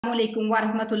Assalamualaikum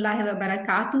warahmatullahi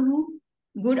wabarakatuh.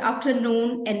 Good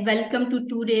afternoon and welcome to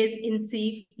today's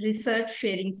INCEIF Research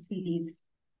Sharing Series.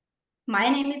 My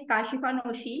name is Kashifa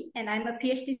Noshi and I'm a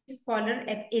PhD scholar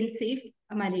at INCEIF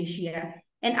Malaysia.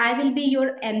 And I will be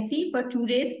your MC for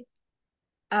today's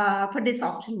for this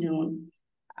afternoon.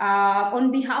 On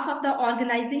behalf of the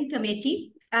organizing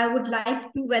committee, I would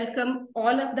like to welcome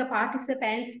all of the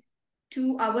participants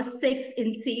to our 6th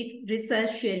INCEIF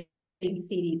Research Sharing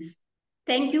Series.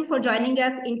 Thank you for joining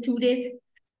us in today's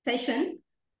session.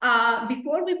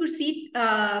 Before we proceed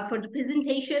for the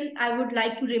presentation, I would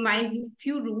like to remind you a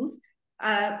few rules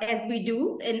as we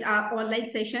do in our online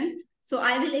session. So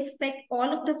I will expect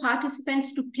all of the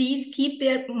participants to please keep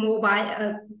their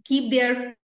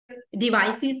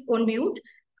devices on mute.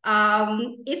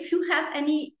 If you have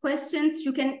any questions,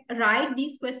 you can write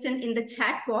these questions in the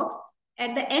chat box.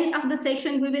 At the end of the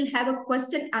session, we will have a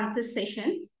question answer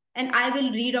session, and I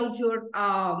will read out your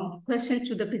question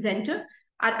to the presenter.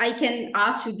 I can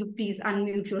ask you to please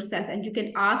unmute yourself, and you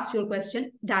can ask your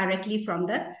question directly from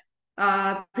the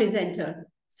presenter.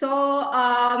 So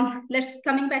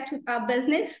coming back to our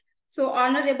business. So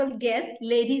honorable guests,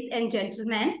 ladies and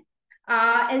gentlemen,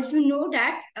 as you know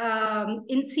that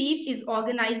INCEIF is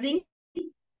organizing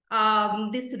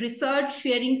this research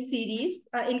sharing series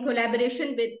in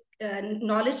collaboration with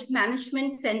Knowledge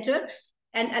Management Center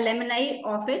and Alumni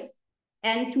Office.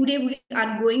 And today we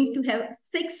are going to have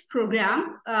 6 programs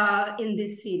in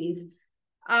this series.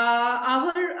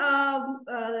 Our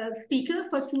speaker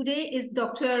for today is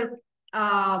Dr.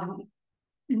 Mohsin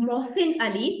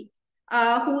Ali,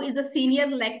 who is a senior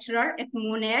lecturer at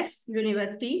Monash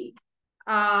University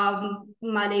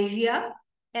Malaysia,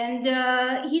 and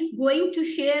he's going to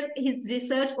share his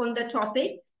research on the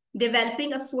topic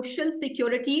developing a social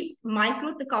security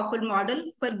micro-Takaful model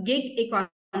for gig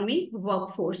economy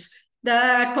workforce.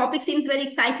 The topic seems very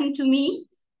exciting to me,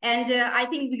 and I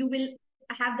think you will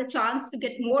have the chance to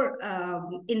get more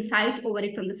insight over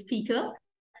it from the speaker.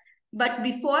 But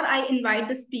before I invite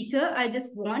the speaker, I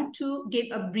just want to give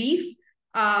a brief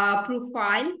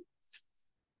profile.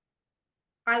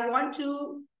 I want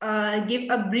to give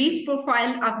a brief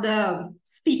profile of the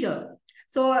speaker.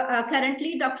 So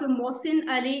currently, Dr. Mohsin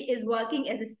Ali is working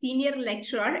as a senior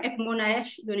lecturer at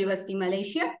Monash University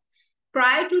Malaysia.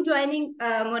 Prior to joining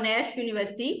Monash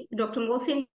University, Dr.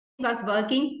 Mohsin was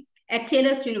working at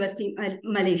Taylor's University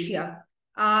Malaysia.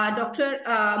 Dr.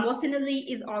 Mohsin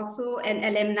Ali is also an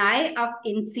alumni of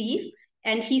INCEIF,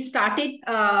 and he started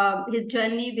his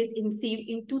journey with INCEIF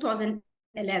in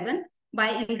 2011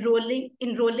 by enrolling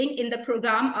in the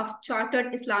program of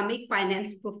Chartered Islamic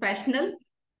Finance Professional.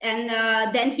 And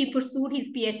then he pursued his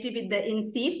PhD with the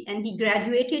INCEIF, and he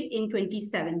graduated in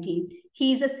 2017.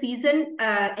 He is a seasoned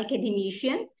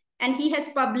academician, and he has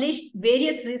published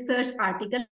various research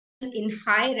articles in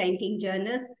high-ranking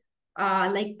journals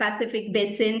like Pacific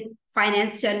Basin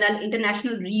Finance Journal,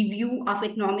 International Review of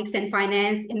Economics and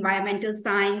Finance, Environmental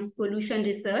Science, Pollution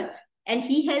Research, and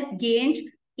he has gained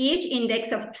H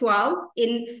index of 12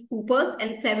 in Scoopers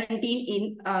and 17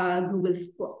 in Google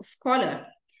Scholar.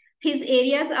 His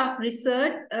areas of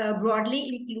research broadly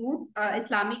include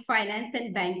Islamic finance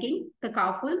and banking,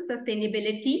 Takaful,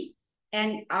 sustainability,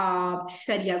 and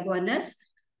Sharia governance.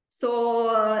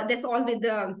 So that's all with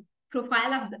the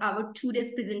profile of our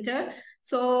today's presenter.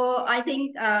 So I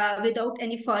think without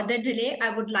any further delay,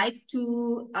 I would like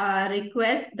to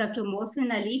request Dr.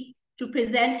 Mohsin Ali to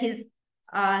present his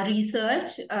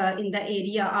research in the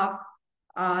area of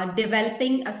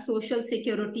developing a social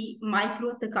security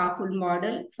micro-Takaful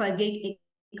model for gig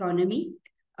economy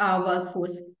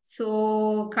workforce.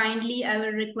 So kindly, I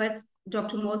will request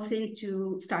Dr. Mohsin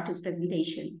to start his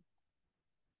presentation.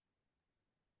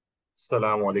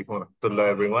 Assalamu alaikum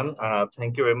warahmatullahi everyone.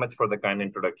 Thank you very much for the kind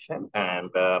introduction, and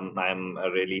I'm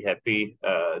really happy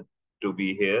to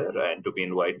be here and to be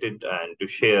invited and to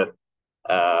share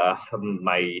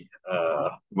my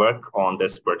work on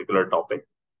this particular topic.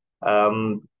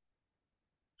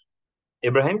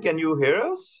 Ibrahim, can you hear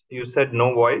us? You said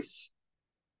no voice.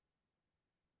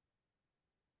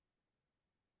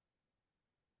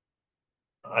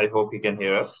 I hope you can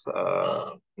hear us.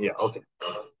 Yeah, okay.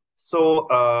 So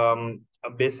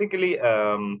basically,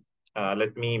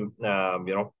 let me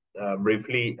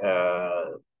briefly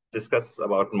discuss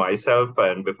about myself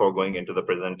and before going into the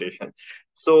presentation.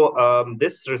 So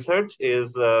this research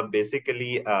is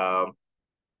basically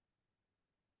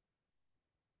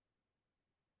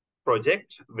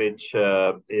project which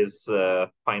was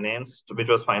financed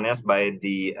by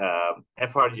the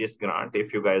FRGS grant.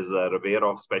 If you guys are aware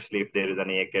of, especially if there is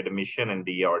any academician in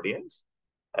the audience,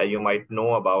 you might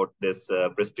know about this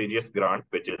prestigious grant,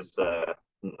 which is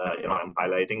I'm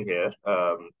highlighting here.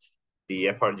 The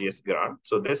FRGS grant.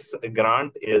 So this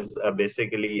grant is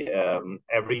basically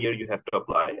every year you have to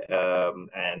apply,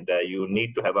 and you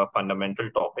need to have a fundamental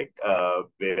topic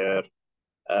where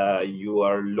you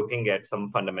are looking at some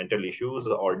fundamental issues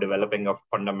or developing a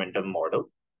fundamental model.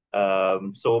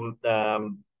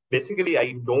 Basically,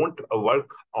 I don't work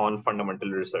on fundamental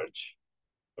research.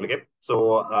 Okay,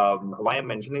 so why I'm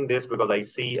mentioning this, because I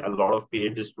see a lot of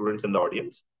PhD students in the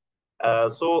audience.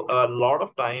 So a lot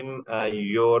of time,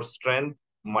 your strength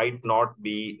might not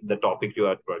be the topic you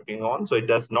are working on. So it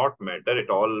does not matter at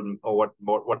all.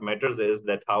 What matters is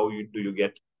that how do you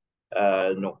get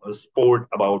sport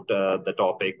about the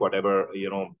topic, whatever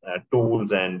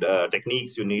tools and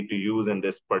techniques you need to use in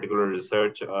this particular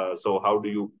research. So how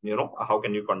do how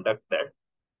can you conduct that?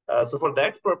 So for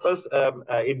that purpose,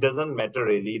 it doesn't matter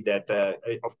really that,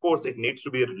 of course, it needs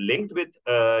to be linked with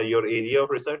your area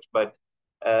of research, but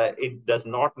it does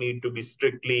not need to be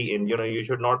strictly in, you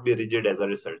should not be rigid as a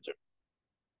researcher.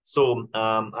 So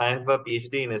I have a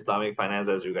PhD in Islamic finance,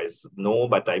 as you guys know,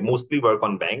 but I mostly work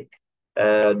on bank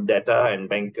data and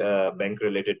bank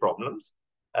related problems.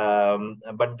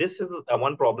 But this is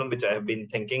one problem which I have been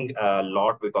thinking a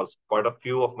lot, because quite a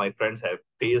few of my friends have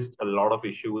faced a lot of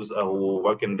issues who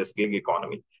work in this gig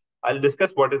economy. I'll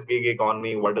discuss what is gig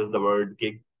economy, what does the word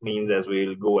gig means as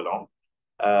we'll go along.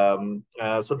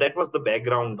 So that was the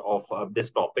background of this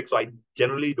topic. So I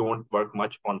generally don't work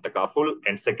much on Takaful.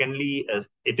 And secondly, as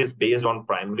it is based on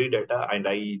primary data, and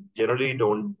I generally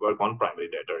don't work on primary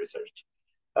data research.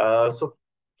 So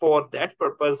for that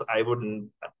purpose, I would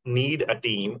need a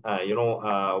team,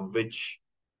 which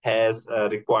has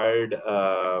required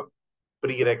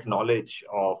prereq knowledge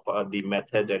of the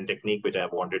method and technique which I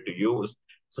wanted to use.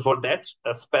 So for that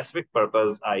specific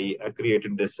purpose, I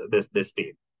created this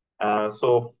team.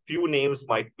 So few names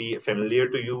might be familiar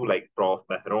to you, like Prof.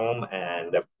 Behroom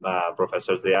and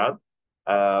Professor Ziad.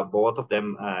 Both of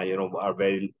them, are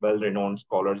very well-renowned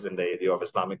scholars in the area of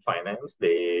Islamic finance.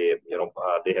 They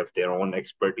have their own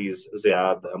expertise.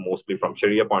 Ziad, mostly from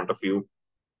Sharia point of view,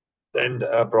 and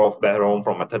Prof. Behroom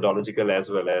from methodological as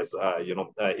well as,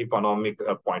 economic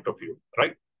point of view,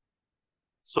 right?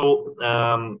 So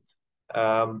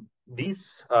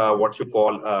these what you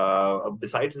call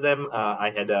besides them,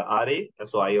 I had a RA,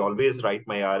 so I always write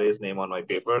my RA's name on my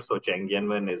paper. So Cheng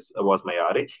Yenwen was my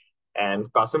RA, and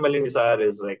Qasim Ali Nisar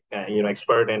is like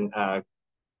expert in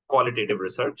qualitative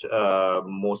research,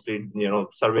 mostly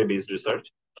survey based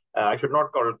research. I should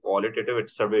not call it qualitative;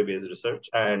 it's survey based research.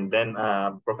 And then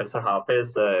Professor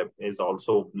Hafiz is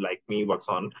also like me, works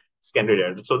on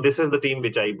secondary. So this is the team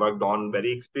which I worked on.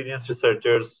 Very experienced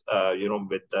researchers,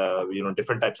 with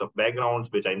different types of backgrounds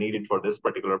which I needed for this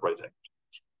particular project.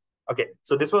 Okay,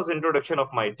 so this was introduction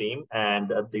of my team,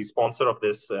 and the sponsor of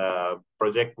this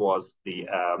project was the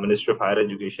Ministry of Higher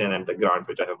Education and the grant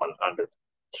which I have under.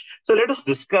 So let us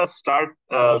start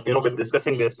with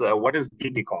discussing this. What is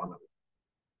gig economy?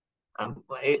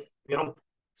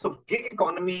 So gig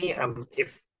economy,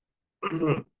 if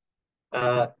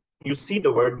you see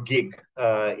the word gig,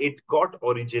 it got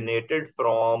originated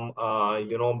from,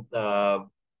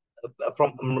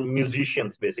 from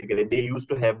musicians. Basically, they used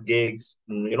to have gigs,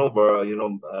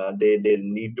 where they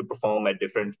need to perform at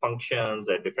different functions,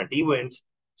 at different events.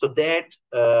 So that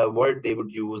word they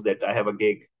would use, that I have a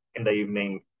gig in the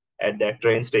evening at that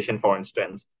train station, for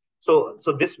instance. So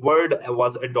this word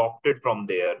was adopted from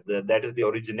there. That is the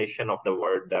origination of the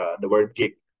word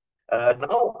gig.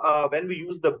 Now, when we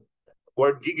use the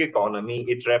word gig economy,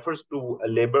 it refers to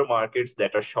labor markets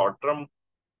that are short term,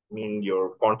 mean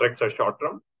your contracts are short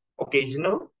term,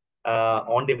 occasional,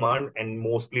 on demand, and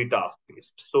mostly task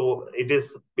based. So it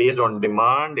is based on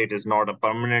demand. It is not a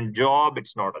permanent job.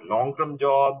 It's not a long term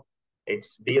job.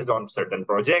 It's based on certain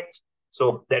projects.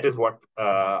 So that is what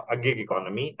a gig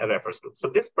economy refers to. So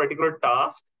this particular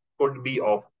task could be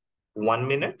of 1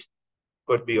 minute,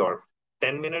 could be of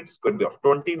 10 minutes, could be of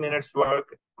 20 minutes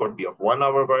work, could be of 1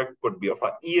 hour work, could be of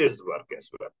a year's work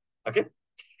as well. Okay.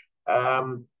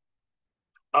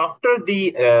 After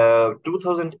the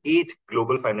 2008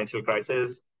 global financial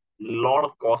crisis, a lot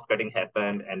of cost cutting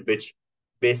happened, and which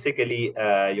basically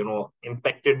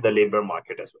impacted the labor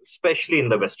market as well, especially in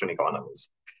the Western economies.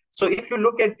 So if you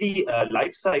look at the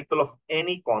life cycle of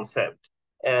any concept,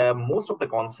 most of the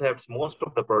concepts, most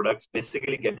of the products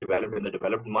basically get developed in the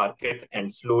developed market, and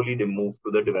slowly they move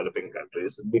to the developing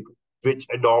countries, which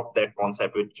adopt that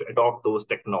concept, which adopt those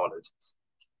technologies.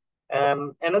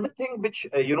 Another thing which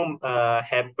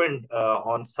happened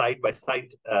on side by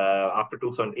side after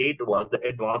 2008 was the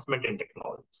advancement in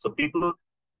technology. So people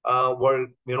were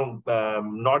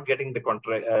not getting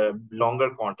the longer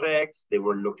contracts. They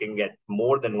were looking at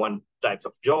more than one types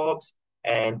of jobs,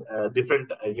 and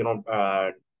different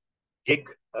gig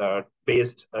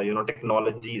based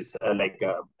technologies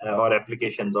or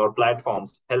applications or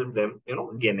platforms help them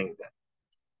gaining that.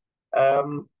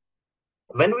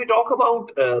 When we talk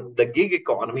about the gig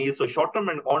economy, so short-term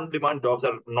and on-demand jobs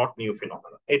are not new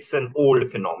phenomena. It's an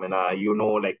old phenomena.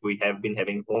 Like we have been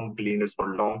having home cleaners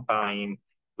for a long time.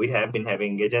 We have been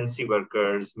having agency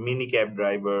workers, mini cab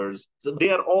drivers. So they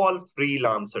are all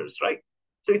freelancers, right?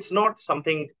 So it's not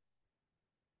something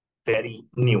very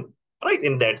new, right,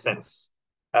 in that sense.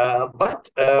 But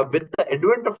with the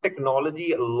advent of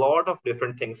technology, a lot of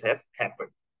different things have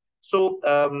happened. So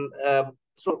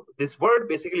this word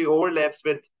basically overlaps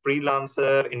with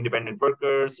freelancer, independent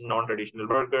workers, non-traditional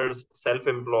workers,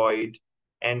 self-employed,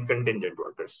 and contingent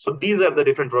workers. So these are the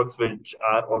different works which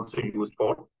are also used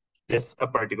for this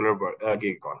particular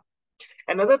gig economy.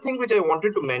 Another thing which I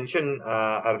wanted to mention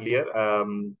earlier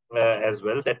as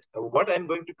well, that what I'm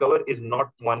going to cover is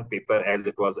not one paper as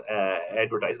it was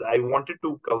advertised. I wanted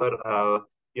to cover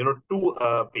two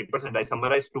papers, and I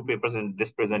summarized two papers in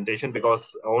this presentation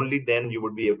because only then you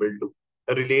would be able to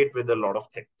relate with a lot of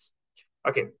things.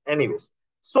 Okay, anyways,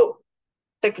 so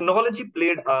technology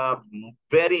played a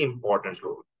very important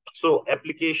role. So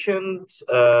applications,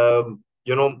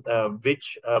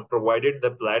 which provided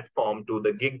the platform to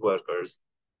the gig workers,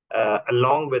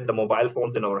 along with the mobile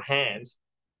phones in our hands,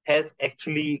 has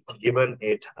actually given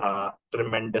it a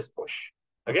tremendous push.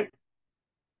 Okay.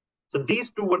 So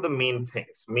these two were the main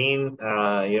things,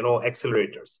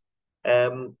 accelerators.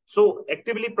 So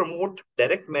actively promote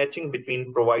direct matching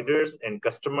between providers and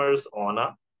customers on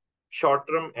a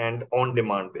short-term and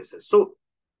on-demand basis. So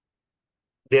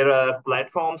there are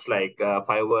platforms like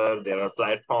Fiverr, there are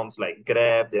platforms like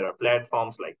Grab, there are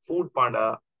platforms like Food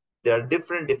Panda. There are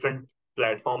different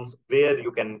platforms where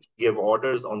you can give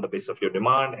orders on the basis of your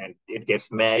demand, and it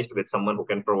gets matched with someone who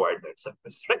can provide that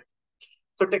service, right?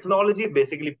 So technology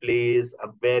basically plays a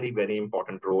very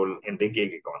important role in the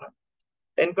gig economy.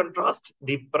 In contrast,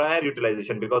 the prior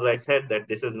utilization, because I said that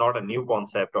this is not a new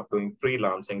concept of doing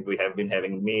freelancing. We have been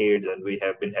having maids and we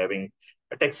have been having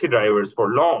taxi drivers for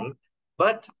long,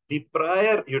 but the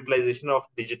prior utilization of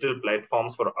digital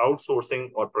platforms for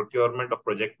outsourcing or procurement of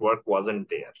project work wasn't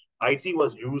there. IT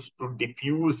was used to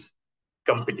diffuse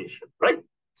competition, right?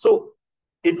 So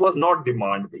it was not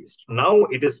demand based. Now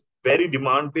it is very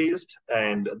demand based,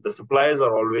 and the suppliers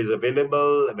are always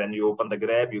available. When you open the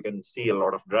Grab, you can see a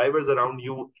lot of drivers around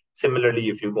you. Similarly,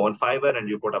 if you go on Fiverr and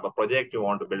you put up a project, you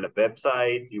want to build a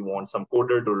website, you want some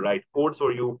coder to write codes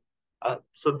for you.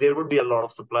 So there would be a lot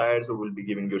of suppliers who will be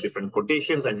giving you different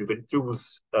quotations, and you can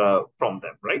choose from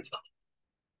them, right?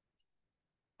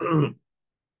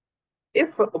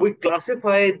 If we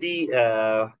classify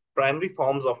the primary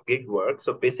forms of gig work,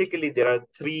 so basically there are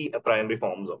three primary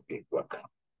forms of gig work.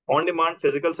 On-demand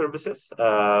physical services,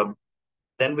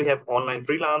 then we have online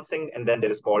freelancing, and then there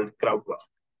is called crowd work.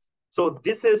 So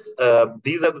these are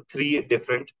the three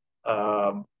different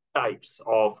types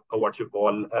of what you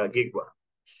call gig work.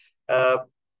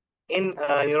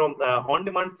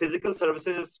 On-demand physical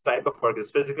services type of work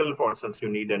is physical. For instance, you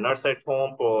need a nurse at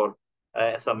home for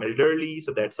some elderly,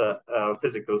 so that's a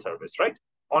physical service, right?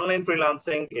 Online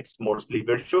freelancing, it's mostly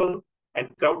virtual, and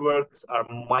crowd works are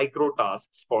micro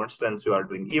tasks. For instance, you are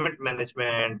doing event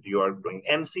management, you are doing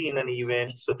MC in an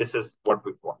event. So this is what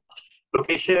we want.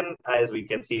 Location, as we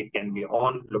can see, it can be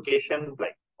on location,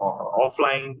 like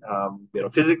offline,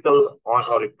 physical,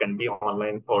 or it can be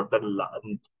online. For the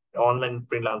online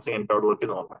freelancing and crowd work is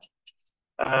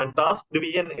online. Task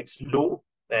division, it's low.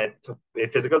 At a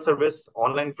physical service,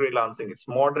 online freelancing, it's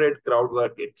moderate. Crowd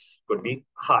work, it could be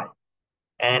high.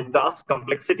 And task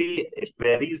complexity, it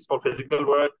varies. For physical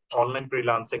work, online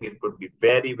freelancing, it could be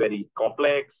very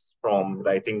complex, from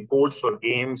writing codes for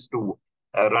games to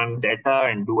run data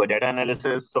and do a data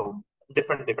analysis. So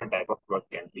different type of work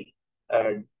can be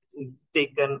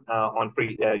taken on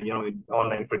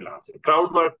online freelancing.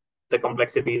 Crowd work, the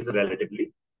complexity is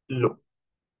relatively low.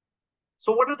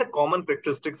 So what are the common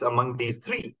characteristics among these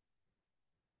three?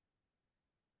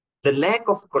 The lack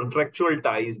of contractual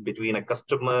ties between a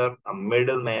customer, a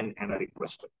middleman, and a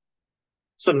requester.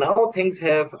 So now things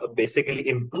have basically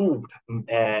improved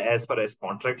as far as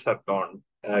contracts are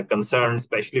concerned,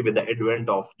 especially with the advent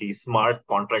of the smart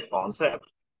contract concept.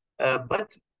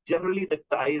 But generally, the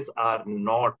ties are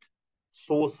not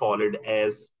so solid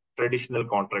as traditional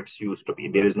contracts used to be.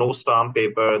 There is no stamp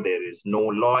paper, there is no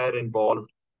lawyer involved.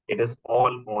 It is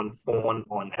all on phone,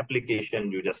 on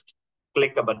application. You just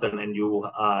click a button and you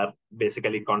are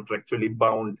basically contractually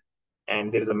bound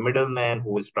and there is a middleman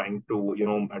who is trying to,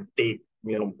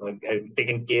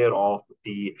 taking care of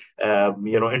the,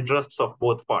 interests of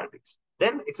both parties.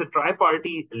 Then it's a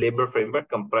tri-party labor framework,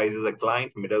 comprises a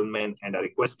client, middleman, and a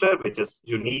requester, which is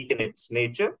unique in its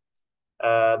nature.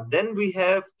 Then we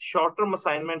have short-term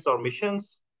assignments or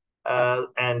missions.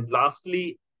 And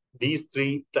lastly, these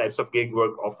three types of gig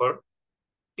work offer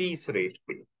piece rate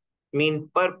pay. Mean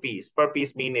per piece. Per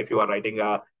piece mean if you are writing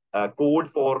a code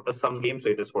for some game, so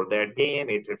it is for that game.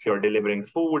 If you're delivering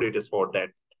food, it is for that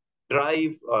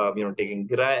drive, taking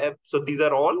Grab. So these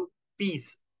are all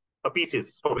pieces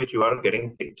for which you are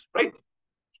getting paid, right?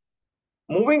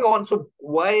 Moving on, so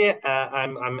why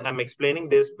I'm explaining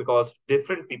this, because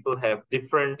different people have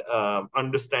different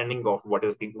understanding of what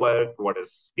is gig work, what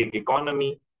is gig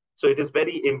economy. So it is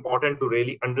very important to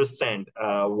really understand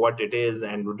what it is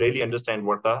and really understand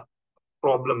what the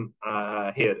problem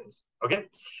here is. Okay,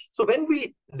 so when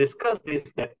we discuss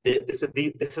this, that this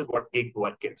is what gig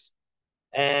work is.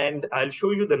 And I'll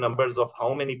show you the numbers of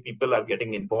how many people are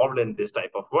getting involved in this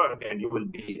type of work, and you will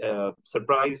be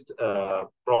surprised,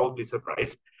 probably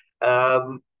surprised.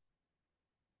 It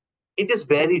is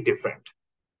very different,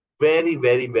 very,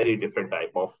 very, very different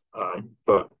type of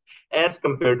work as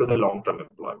compared to the long-term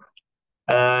employment.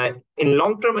 In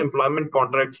long-term employment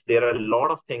contracts, there are a lot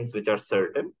of things which are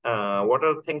certain. What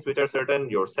are things which are certain?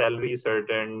 Your salary is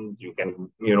certain. You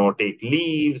can, take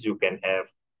leaves. You can have,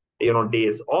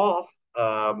 days off.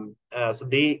 So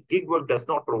gig work does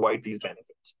not provide these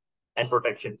benefits and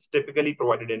protections, typically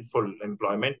provided in full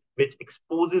employment, which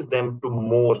exposes them to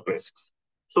more risks.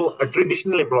 So a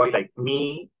traditional employee like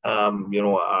me, a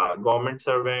government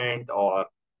servant, or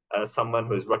someone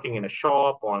who is working in a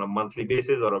shop on a monthly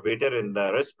basis, or a waiter in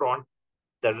the restaurant,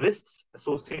 the risks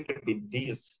associated with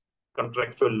these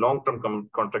long-term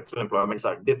contractual employments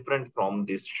are different from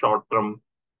this short-term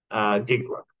gig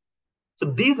work. So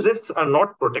these risks are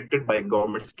not protected by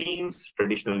government schemes,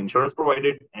 traditional insurance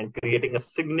provided, and creating a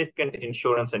significant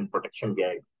insurance and protection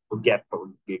gap for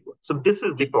gig work. So this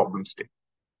is the problem state.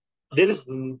 There is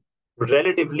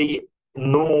relatively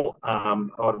no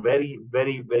or very,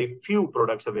 very, very few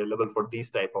products available for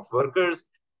these type of workers.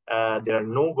 There are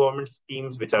no government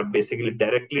schemes which are basically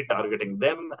directly targeting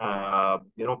them,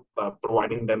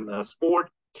 providing them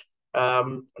support.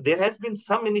 There has been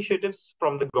some initiatives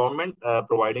from the government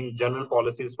providing general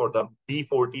policies for the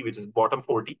B40, which is bottom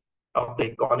 40 of the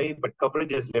economy, but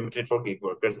coverage is limited for gig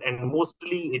workers, and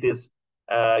mostly it is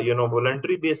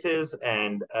voluntary basis.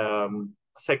 And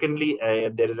secondly,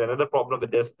 there is another problem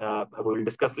with this. We will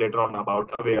discuss later on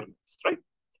about awareness, right?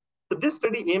 So this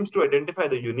study aims to identify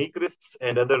the unique risks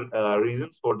and other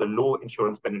reasons for the low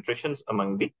insurance penetrations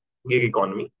among the gig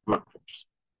economy workforce.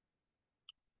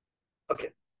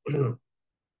 Okay.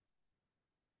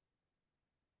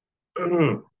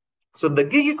 So the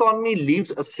gig economy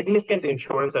leaves a significant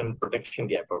insurance and protection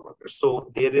gap for workers.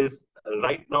 So there is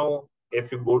right now,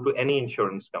 if you go to any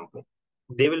insurance company,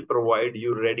 they will provide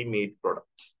you ready-made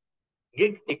products.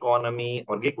 Gig economy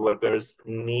or gig workers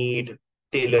need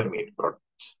tailor-made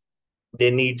products.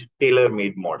 They need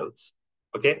tailor-made models.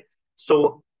 Okay,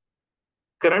 so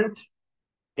current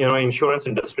insurance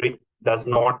industry does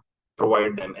not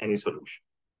provide them any solution.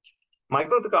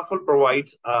 Micro-Takaful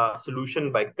provides a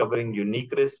solution by covering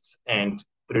unique risks and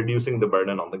reducing the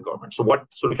burden on the government. So what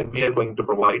solution we are going to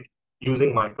provide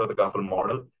using Micro-Takaful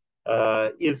model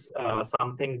is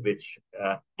something which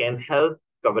can help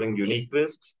covering unique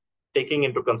risks, taking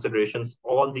into considerations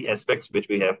all the aspects which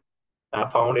we have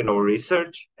found in our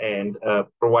research, and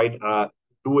provide a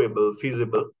doable,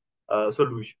 feasible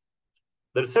solution.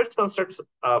 The research constructs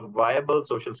a viable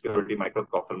social security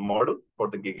Micro-Takaful model for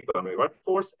the gig economy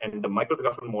workforce, and the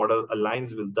Micro-Takaful model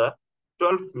aligns with the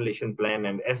 12th Malaysian Plan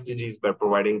and SDGs by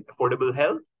providing affordable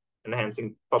health,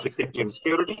 enhancing public safety and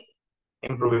security,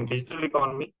 improving digital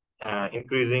economy,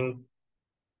 increasing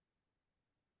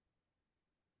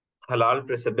halal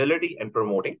traceability, and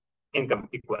promoting income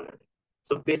equality.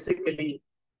 So basically,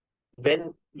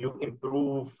 when you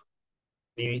improve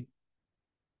the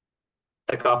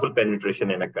Takaful penetration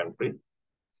in a country,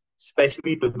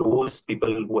 especially to those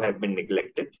people who have been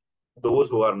neglected, those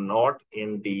who are not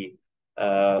in the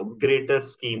greater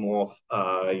scheme of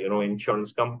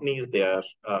insurance companies. They are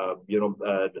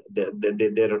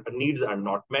their needs are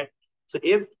not met. So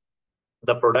if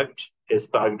the product is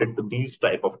targeted to these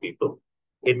type of people,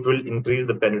 it will increase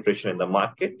the penetration in the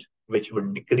market, which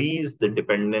would decrease the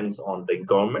dependence on the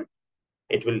government.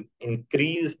 It will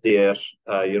increase their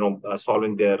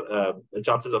solving their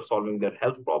chances of solving their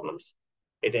health problems.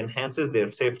 It enhances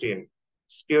their safety and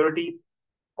security.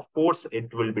 Of course,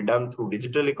 it will be done through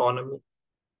digital economy.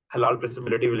 halal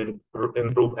traceability will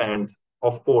improve, and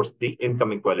of course, the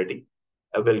income equality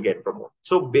will get promoted.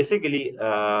 So basically,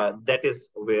 that is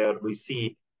where we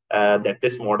see that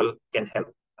this model can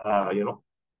help.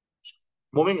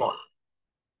 Moving on.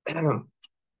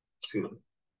 Excuse me.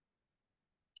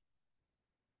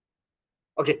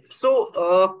 Okay,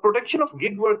 so protection of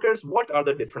gig workers, what are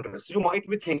the different risks? You might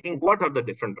be thinking, what are the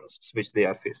different risks which they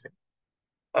are facing?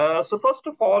 So first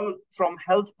of all, from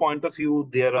health point of view,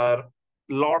 there are a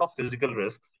lot of physical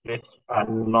risks which a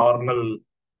normal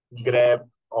Grab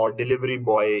or delivery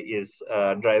boy is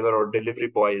driver or delivery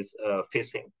boy is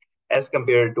facing as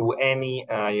compared to any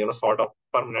sort of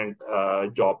permanent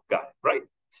job guy, right?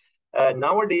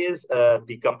 Nowadays,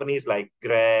 the companies like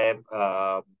Grab,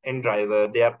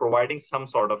 InDriver, they are providing some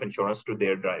sort of insurance to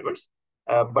their drivers,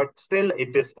 but still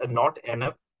it is not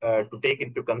enough to take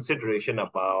into consideration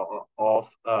of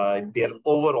their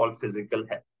overall physical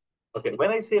health. Okay,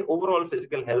 when I say overall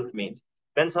physical health means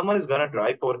when someone is going to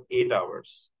drive for 8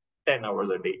 hours, 10 hours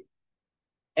a day,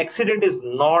 accident is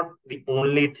not the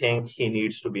only thing he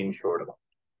needs to be insured about.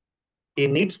 He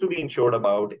needs to be insured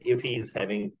about if he is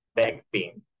having back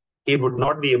pain. He would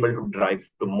not be able to drive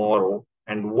tomorrow,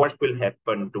 and what will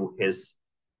happen to his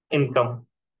income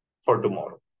for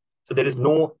tomorrow. So there is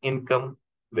no income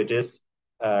which is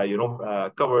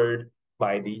covered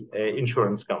by the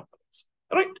insurance companies,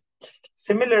 right?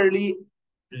 Similarly,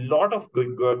 a lot of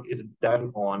good work is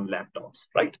done on laptops,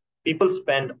 right? People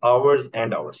spend hours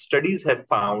and hours. Studies have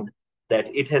found that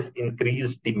it has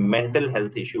increased the mental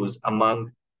health issues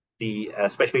among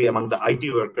especially among the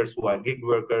IT workers who are gig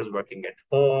workers working at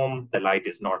home. The light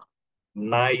is not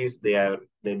nice. They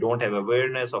don't have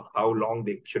awareness of how long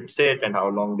they should sit and how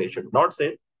long they should not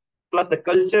sit. Plus, the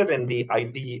culture in the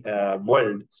IT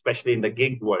world, especially in the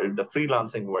gig world, the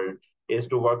freelancing world, is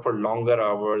to work for longer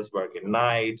hours, work in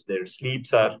nights, their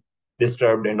sleeps are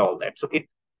disturbed and all that. So it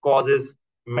causes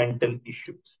mental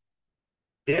issues.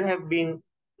 There have been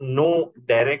no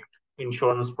direct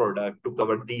insurance product to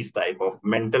cover these type of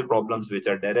mental problems which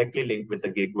are directly linked with the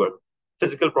gig work,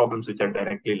 physical problems which are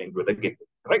directly linked with the gig work,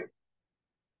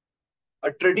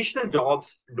 right? Traditional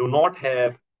jobs do not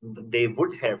have, they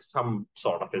would have some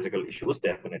sort of physical issues,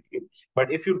 definitely.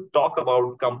 But if you talk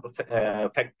about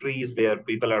factories where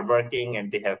people are working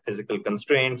and they have physical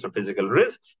constraints or physical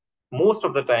risks, most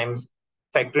of the times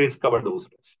factories cover those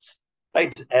risks,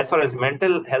 right? As far as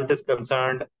mental health is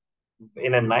concerned,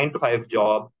 in a 9 to 5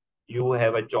 job, you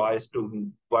have a choice to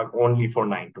work only for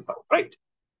 9 to 5, right?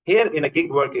 Here in a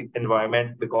gig work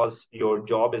environment, because your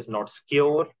job is not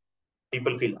secure,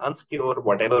 people feel unsecure.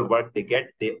 Whatever work they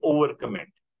get, they overcommit,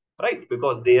 right?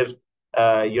 Because their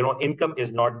income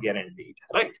is not guaranteed,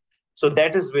 right? So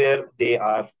that is where they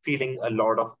are feeling a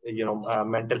lot of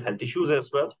mental health issues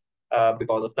as well,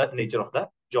 because of the nature of the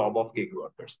job of gig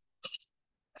workers.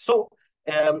 So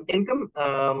income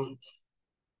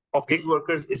of gig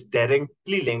workers is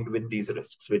directly linked with these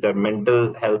risks, which are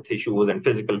mental health issues and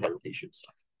physical health issues.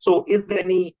 So is there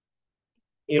any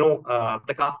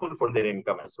takaful for their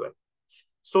income as well?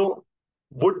 So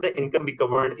would the income be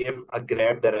covered if a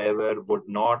Grab driver would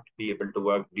not be able to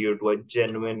work due to a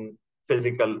genuine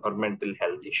physical or mental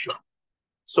health issue?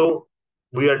 So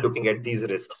we are looking at these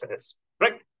risks as,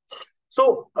 right?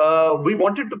 So we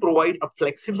wanted to provide a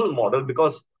flexible model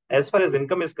because as far as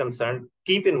income is concerned,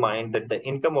 keep in mind that the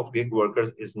income of gig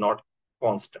workers is not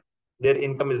constant. Their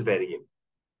income is variable.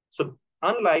 So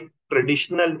unlike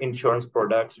traditional insurance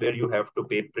products where you have to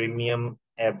pay premium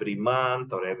every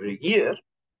month or every year,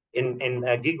 in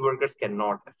gig workers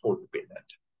cannot afford to pay that.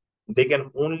 They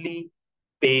can only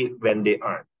pay when they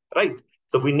earn, right?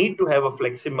 So we need to have a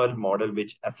flexible model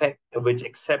which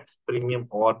accepts premium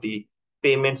or the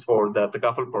payments for the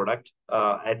takaful product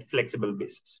at flexible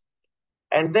basis.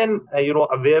 And then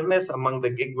awareness among the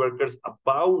gig workers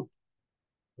about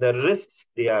the risks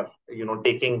they are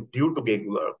taking due to gig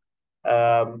work,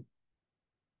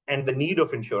 and the need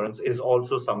of insurance is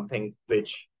also something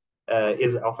which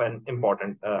is of an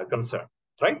important concern,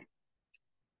 right?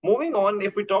 Moving on,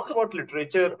 if we talk about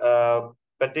literature,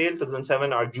 Patel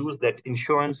 2007 argues that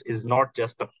insurance is not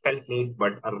just a felt need,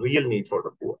 but a real need for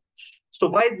the poor. So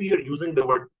why we are using the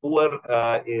word poor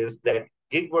is that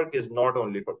gig work is not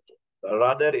only for poor.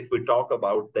 Rather, if we talk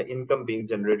about the income being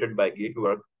generated by gig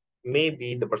work,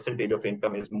 maybe the percentage of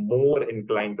income is more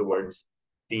inclined towards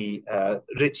the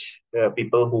rich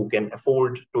people who can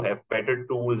afford to have better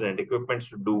tools and equipments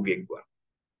to do gig work.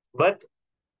 But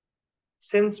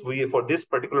since for this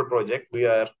particular project, we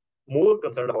are more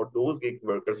concerned about those gig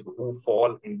workers who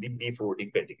fall in the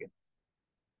B40 category.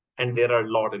 And there are a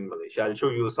lot in Malaysia. I'll show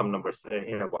you some numbers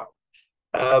in a while.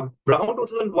 Brown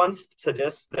 2001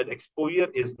 suggests that exposure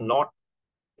is not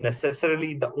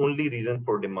necessarily the only reason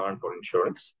for demand for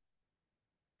insurance.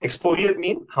 Exposure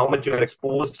means how much you are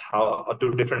exposed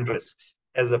to different risks,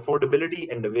 as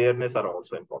affordability and awareness are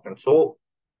also important. So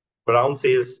Brown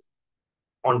says,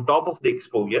 on top of the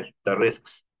exposure, the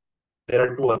risks, there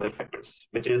are two other factors,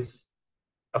 which is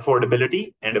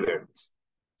affordability and awareness.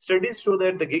 Studies show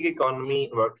that the gig economy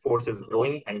workforce is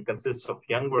growing and consists of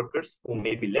young workers who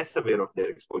may be less aware of their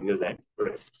exposures and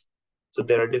risks. So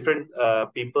there are different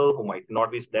people who might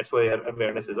not be, that's why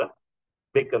awareness is a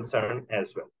big concern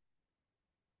as well.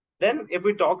 Then if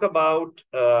we talk about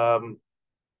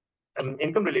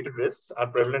income-related risks are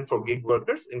prevalent for gig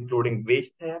workers, including wage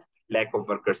theft, lack of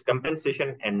workers'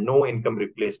 compensation, and no income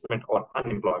replacement or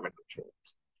unemployment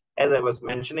insurance. As I was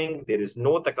mentioning, there is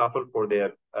no takaful for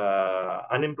their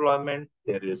unemployment.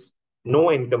 There is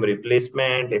no income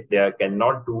replacement if they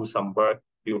cannot do some work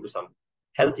due to some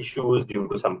health issues, due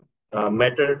to some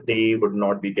matter, they would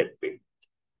not be get paid.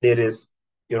 There is,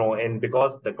 and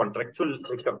because the contractual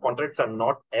contracts are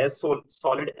not as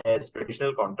solid as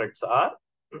traditional contracts are,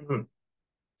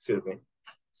 excuse me.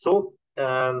 So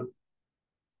there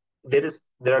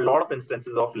are a lot of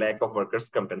instances of lack of workers'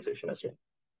 compensation as well.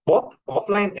 Both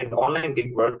offline and online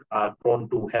gig work are prone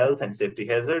to health and safety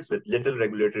hazards with little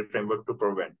regulatory framework to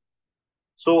prevent.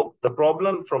 So the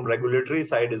problem from regulatory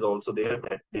side is also there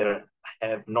that there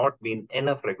have not been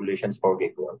enough regulations for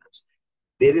gig workers.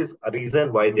 There is a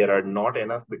reason why there are not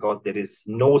enough, because there is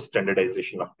no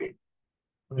standardization of pay.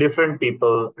 Different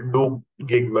people do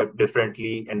gig work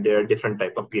differently, and there are different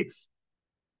type of gigs.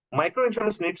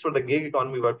 Microinsurance needs for the gig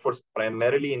economy workforce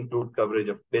primarily include coverage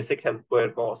of basic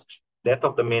healthcare cost, death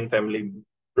of the main family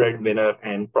breadwinner,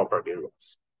 and property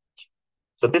loss.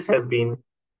 So this has been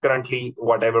currently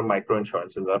whatever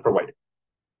microinsurances are provided.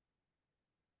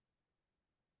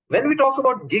 When we talk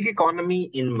about gig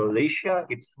economy in Malaysia,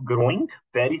 it's growing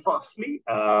very fastly,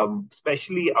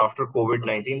 especially after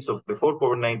COVID-19. So before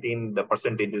COVID-19, the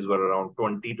percentages were around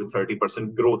 20 to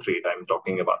 30% growth rate I'm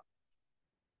talking about.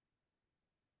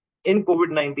 In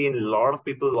COVID-19, a lot of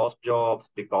people lost jobs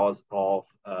because of,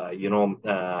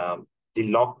 the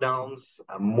lockdowns,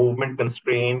 movement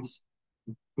constraints.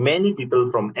 Many people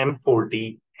from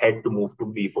M40 had to move to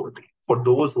B40. For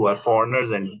those who are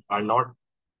foreigners and are not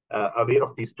aware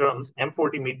of these terms,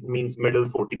 M40 means middle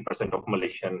 40% of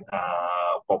Malaysian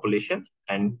population,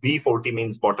 and B40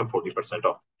 means bottom 40%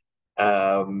 of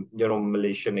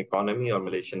Malaysian economy or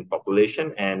Malaysian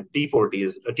population, and T40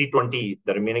 is T20.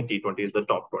 The remaining T20 is the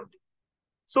top 20.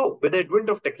 So with the advent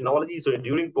of technology, so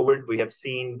during COVID, we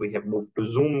have moved to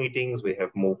Zoom meetings, we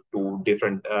have moved to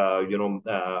different,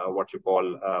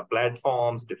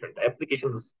 platforms, different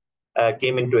applications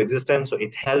came into existence. So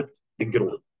it helped the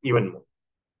growth even more.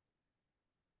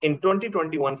 In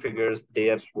 2021 figures,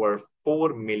 there were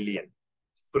 4 million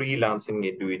freelancing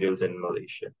individuals in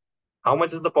Malaysia. How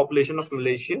much is the population of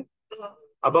Malaysia?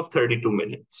 Above 32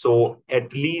 million. So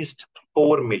at least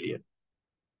 4 million.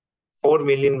 4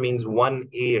 million means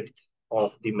 1/8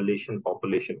 of the Malaysian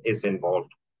population is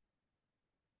involved.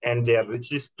 And they are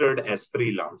registered as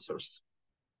freelancers.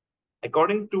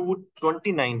 According to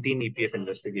 2019 EPF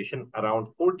investigation, around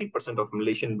 40% of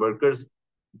Malaysian workers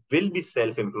will be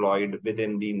self-employed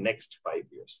within the next 5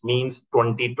 years, means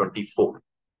 2024.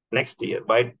 Next year,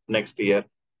 by next year,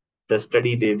 the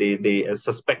study, they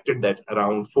suspected that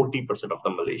around 40% of the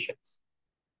Malaysians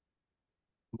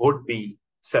would be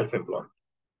self-employed.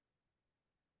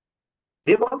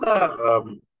 There was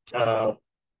a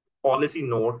policy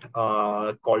note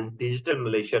called Digital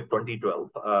Malaysia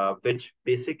 2012, which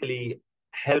basically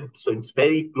helped, so it's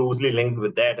very closely linked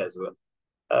with that as well,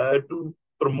 to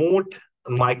promote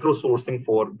micro-sourcing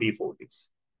for B40s,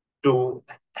 to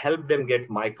help them get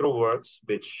micro works,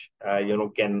 which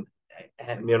can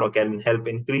help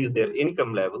increase their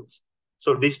income levels.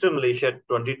 So Digital Malaysia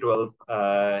 2012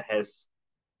 has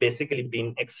basically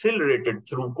been accelerated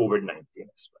through COVID-19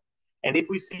 as well. And if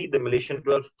we see the Malaysian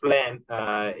 12 plan,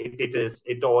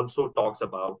 it also talks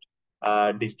about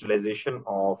digitalization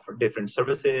of different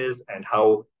services and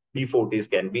how B40s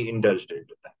can be indulged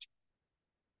into that.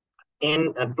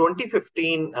 In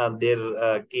 2015,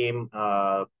 there came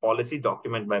a policy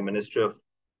document by Ministry of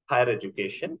Higher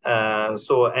Education.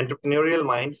 So entrepreneurial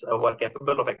minds were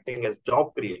capable of acting as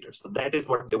job creators. So that is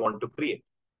what they want to create.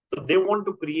 So they want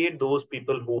to create those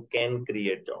people who can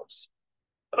create jobs,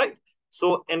 right?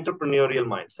 So entrepreneurial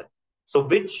mindset. So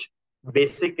which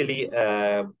basically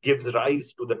gives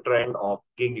rise to the trend of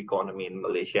gig economy in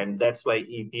Malaysia. And that's why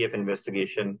EPF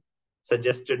investigation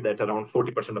suggested that around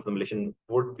 40% of the Malaysian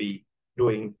would be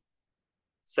doing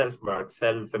self-work,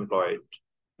 self-employed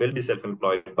will be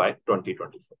self-employed by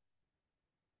 2024.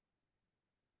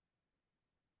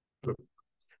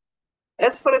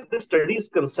 As far as this study is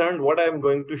concerned, what I'm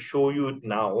going to show you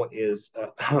now is,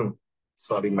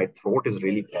 sorry, my throat is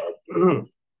really bad.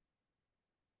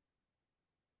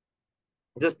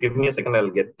 Just give me a second, I'll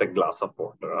get a glass of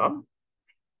water. Huh?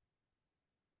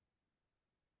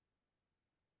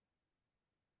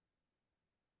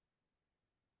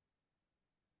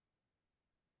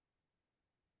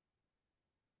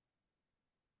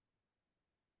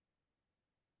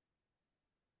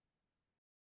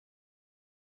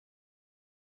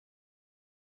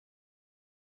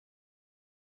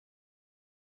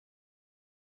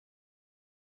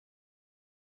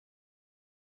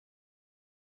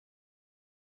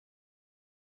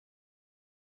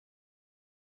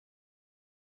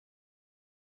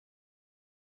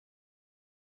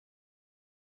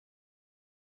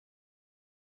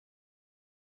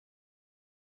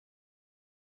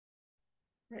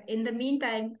 In the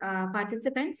meantime,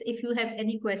 participants, if you have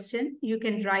any question, you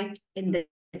can write in the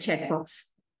chat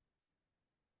box.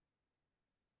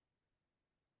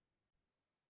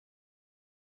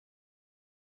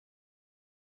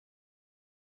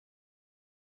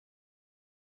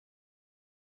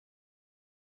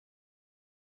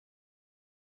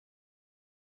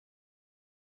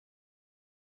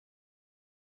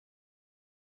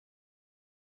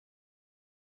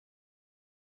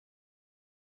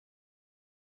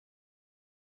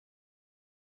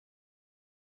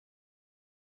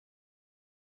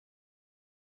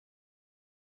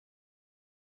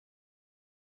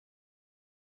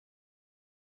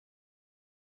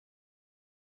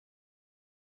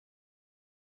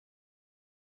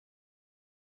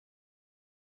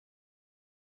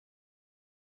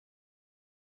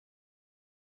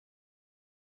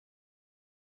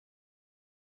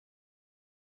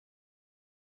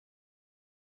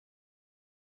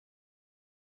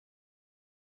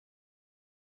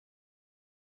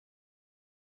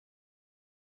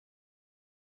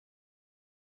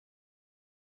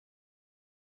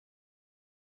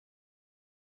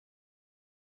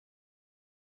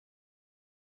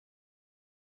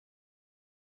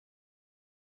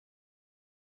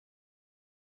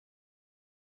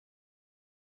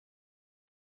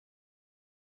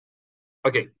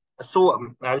 Okay, so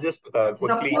I'll just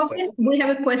quickly. We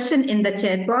have a question in the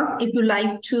chat box. If you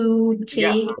like to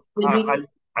take,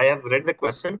 I have read the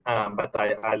question, but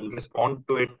I'll respond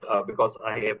to it because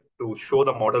I have to show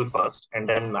the model first, and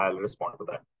then I'll respond to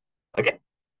that. Okay,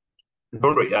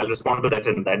 don't worry, I'll respond to that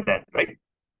in that end, right?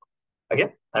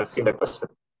 Okay, I've seen the question,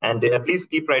 and please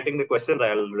keep writing the questions.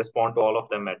 I'll respond to all of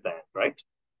them at the end, right?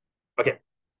 Okay.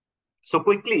 So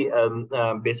quickly,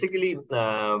 basically,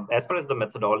 as far as the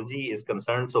methodology is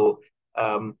concerned, so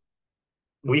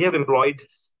we have employed,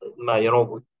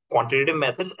 quantitative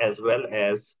method as well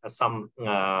as some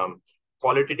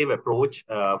qualitative approach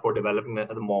for developing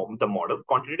the model.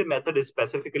 Quantitative method is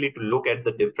specifically to look at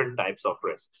the different types of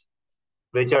risks,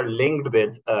 which are linked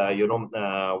with,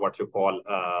 what you call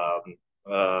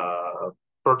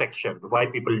protection, why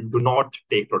people do not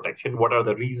take protection, what are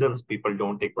the reasons people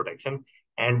don't take protection,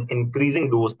 and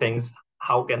increasing those things,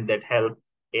 how can that help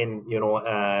in,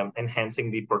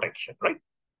 enhancing the protection, right?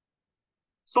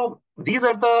 So these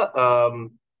are the,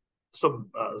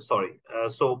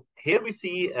 so here we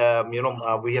see,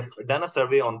 we have done a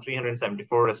survey on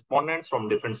 374 respondents from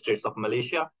different states of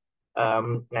Malaysia.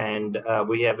 And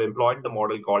we have employed the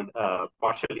model called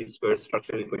partial least square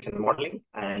structural equation modeling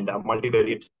and a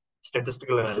multivariate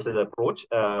statistical analysis approach,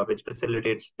 which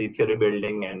facilitates the theory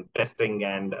building and testing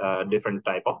and different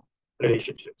type of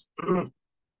relationships. So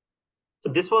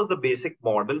this was the basic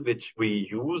model which we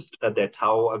used, that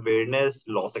how awareness,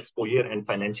 loss exposure, and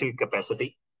financial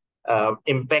capacity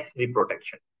impact the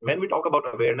protection. When we talk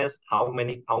about awareness, how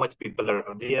much people are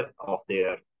aware of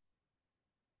their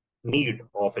need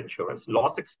of insurance.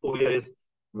 Loss exposure is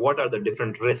what are the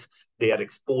different risks they are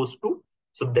exposed to.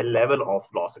 So the level of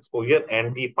loss exposure,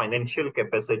 and the financial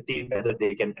capacity, whether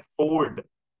they can afford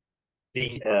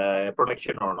the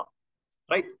protection or not,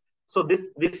 right? So this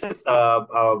is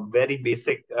a very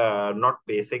basic, not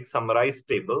basic, summarized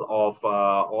table of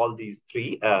all these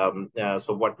three.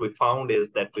 So what we found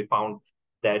is that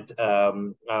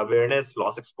awareness,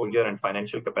 loss exposure, and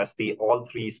financial capacity, all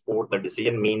three support the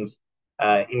decision. Means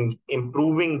in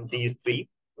improving these three,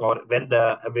 or when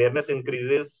the awareness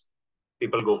increases,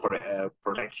 people go for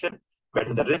protection.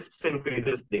 When the risks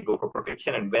increases, they go for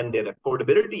protection, and when their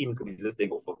affordability increases, they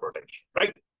go for protection,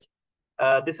 right?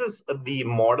 This is the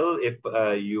model. If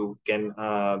you can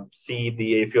see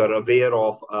if you are aware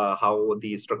of how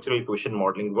the structural equation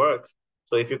modeling works.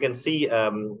 So if you can see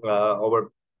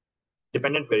our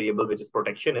dependent variable, which is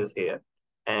protection, is here.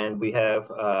 And we have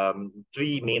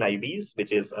three main IVs,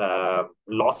 which is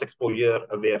loss exposure,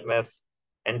 awareness,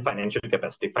 and financial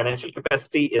capacity. Financial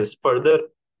capacity is further,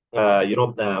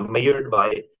 measured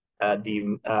by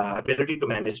the ability to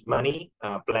manage money,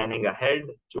 planning ahead,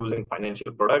 choosing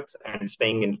financial products, and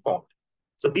staying informed.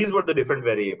 So these were the different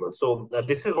variables. So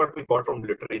this is what we got from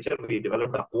literature. We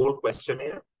developed a whole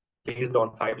questionnaire based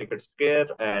on 5 Likert scale,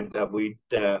 and we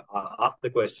asked the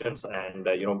questions, and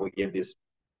we gave this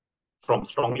from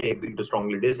strongly agree to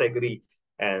strongly disagree.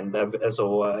 And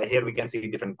so here we can see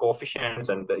different coefficients,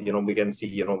 and we can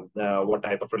see what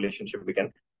type of relationship we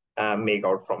can make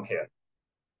out from here.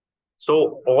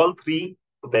 So all three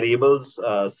variables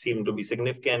seem to be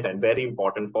significant and very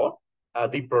important for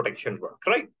the protection work,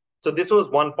 right? So this was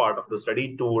one part of the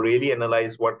study to really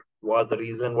analyze what is the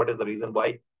reason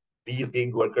why these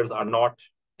gig workers are not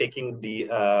taking the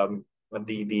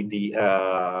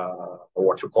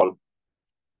what you call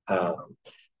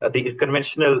the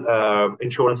conventional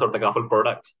insurance or Takaful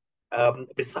products.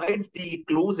 Besides the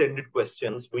close-ended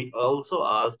questions, we also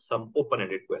asked some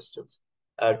open-ended questions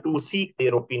to seek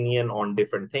their opinion on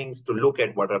different things, to look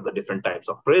at what are the different types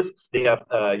of risks they are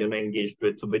engaged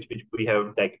with, so which we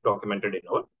have documented in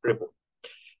our report.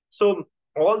 So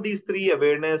all these three,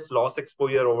 awareness, loss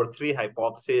exposure, over three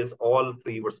hypotheses, all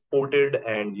three were supported,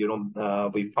 and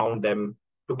we found them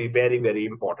to be very, very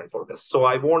important for this. So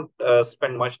I won't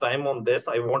spend much time on this.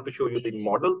 I want to show you the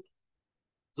model.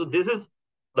 So this is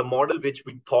the model which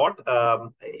we thought.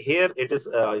 Here it is,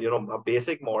 a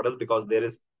basic model, because there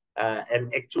is an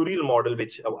actuarial model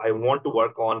which I want to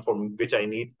work on, for which I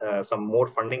need some more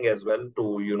funding as well to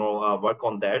work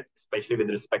on that, especially with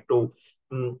respect to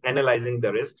analyzing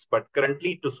the risks. But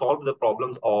currently, to solve the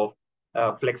problems of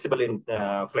flexible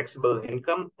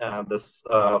income, this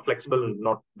flexible,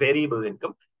 not variable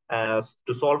income,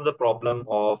 to solve the problem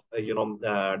of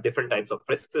different types of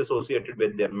risks associated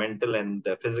with their mental and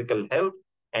physical health,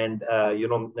 and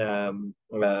the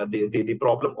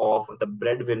problem of the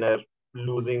breadwinner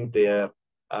losing their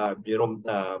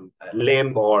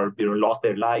limb, or lost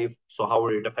their life, so how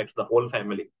it affects the whole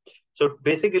family. So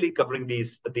basically covering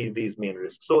these main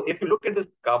risks. So if you look at this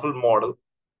Takaful model,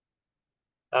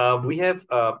 we have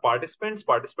participants.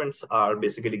 Participants are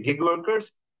basically gig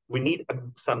workers. We need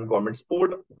some government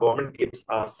support. Government gives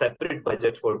a separate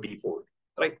budget for B4,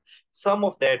 right? Some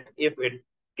of that, if it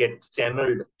gets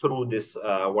channeled through this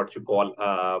what you call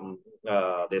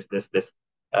this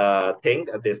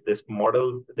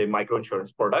model, the micro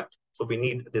insurance product. So we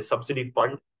need this subsidy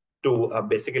fund to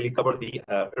basically cover the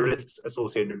risks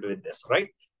associated with this, right?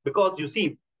 Because you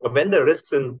see, when the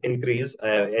risks increase,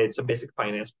 it's a basic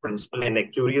finance principle. In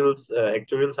actuarial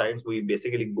science, we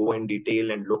basically go in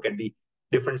detail and look at the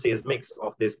different sales mix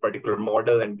of this particular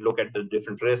model and look at the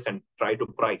different risks and try to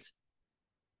price.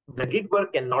 The gig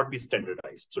work cannot be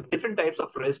standardized. So different types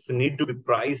of risks need to be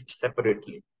priced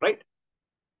separately, right?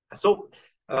 So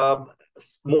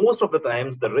most of the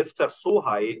times the risks are so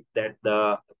high that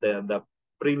the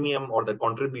premium or the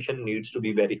contribution needs to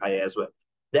be very high as well.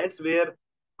 That's where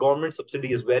government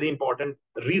subsidy is very important.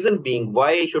 The reason being,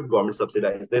 why should government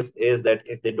subsidize this, is that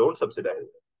if they don't subsidize,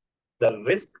 the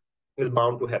risk is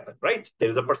bound to happen, right? There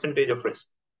is a percentage of risk.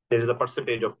 There is a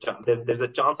percentage of chance. There's a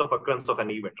chance of occurrence of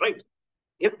an event, right?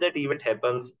 If that event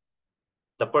happens,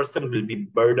 the person will be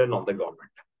burdened on the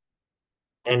government.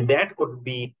 And that could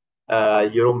be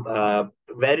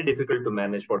very difficult to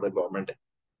manage for the government.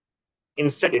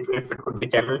 Instead, if it could be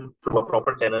channeled through a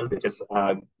proper channel, which is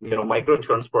micro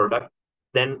insurance product,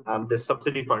 then the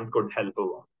subsidy fund could help a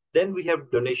lot. Then we have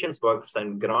donations, works,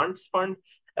 and grants fund,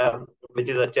 which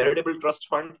is a charitable trust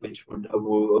fund, which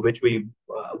we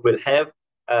will have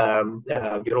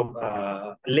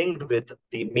linked with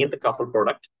the main Takaful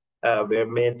product, where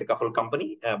main Takaful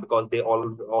company, because they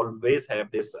always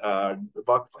have this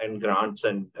work and grants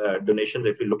and donations.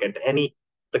 If you look at any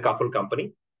Takaful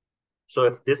company, so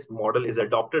if this model is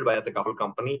adopted by a Takaful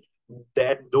company,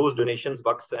 that those donations,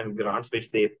 bucks, and grants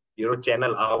which they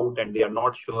channel out, and they are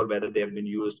not sure whether they have been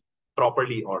used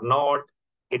properly or not,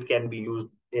 it can be used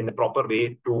in a proper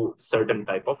way to certain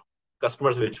type of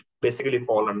customers, which basically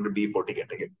fall under B40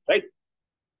 category, right?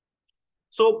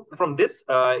 So from this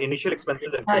initial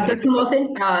expenses and Dr.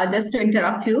 Mohsin, just to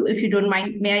interrupt you, if you don't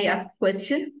mind, may I ask a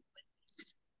question?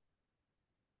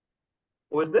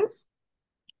 Who is this?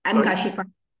 I'm Kashifa.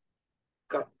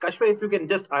 Kashfa, if you can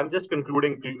I'm just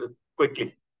concluding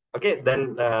quickly. Okay,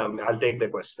 then I'll take the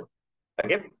question.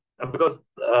 Okay, because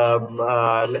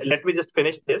let me just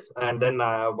finish this, and then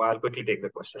I'll quickly take the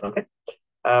question. Okay,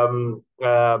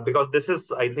 because this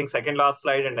is, I think, second last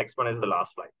slide, and next one is the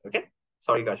last slide. Okay,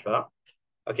 sorry, Kashfa.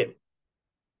 Okay,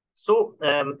 So,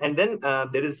 and then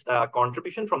there is a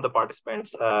contribution from the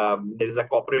participants. There is a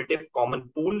cooperative common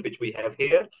pool, which we have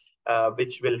here,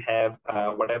 which will have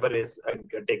whatever is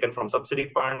taken from subsidy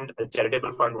fund, a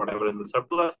charitable fund, whatever is the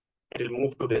surplus, it will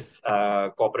move to this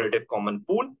cooperative common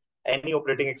pool. Any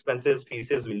operating expenses,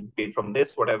 fees will be paid from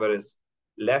this. Whatever is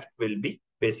left will be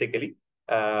basically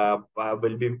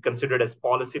will be considered as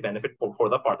policy benefit for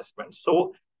the participants.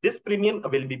 So this premium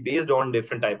will be based on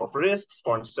different type of risks,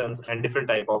 for instance, and different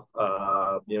type of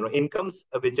incomes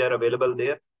which are available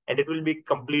there, and it will be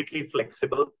completely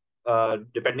flexible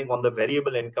depending on the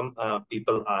variable income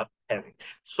people are having.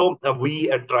 So we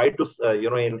try to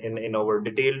in our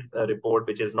detailed report,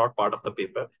 which is not part of the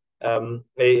paper,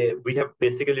 we have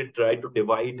basically tried to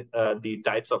divide the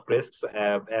types of risks,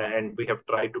 and we have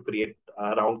tried to create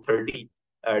around 30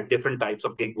 different types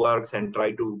of gig works and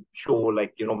try to show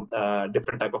like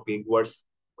different type of gig works,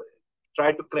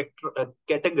 try to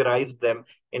categorize them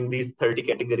in these 30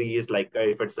 categories, like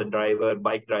if it's a driver,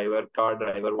 bike driver, car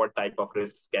driver, what type of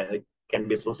risks can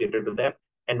be associated with them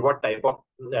and what type of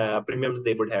premiums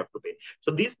they would have to pay.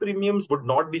 So these premiums would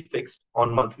not be fixed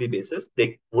on monthly basis.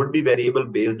 They would be variable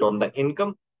based on the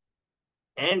income.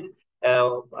 And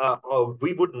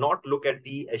we would not look at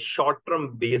the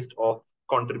short-term based of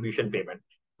contribution payment.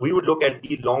 We would look at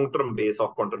the long-term base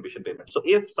of contribution payment. So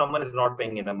if someone is not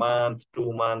paying in a month,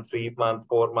 2 months, 3 months,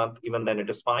 4 months, even then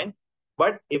it is fine.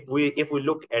 But if we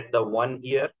look at the 1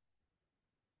 year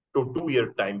to 2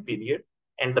 year time period,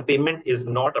 and the payment is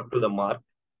not up to the mark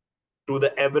to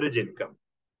the average income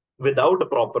without a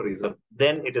proper reason,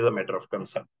 then it is a matter of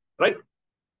concern, right?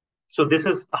 So this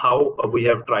is how we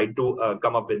have tried to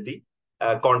come up with the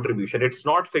contribution. It's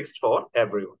not fixed for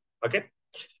everyone. Okay.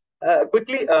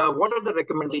 Quickly, what are the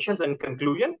recommendations and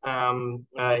conclusion?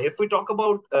 If we talk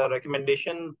about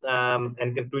recommendation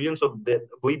and conclusion, so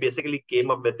we basically came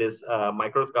up with this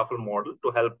Micro-Takaful model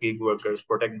to help gig workers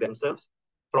protect themselves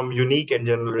from unique and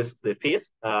general risks they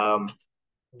face.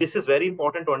 This is very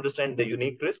important to understand the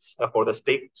unique risks for the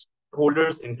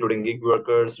stakeholders, including gig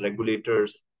workers,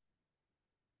 regulators,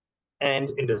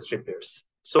 and industry players.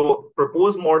 So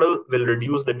proposed model will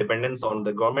reduce the dependence on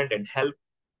the government and help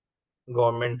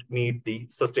government meet the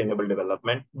sustainable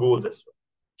development goals as well.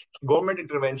 Government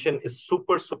intervention is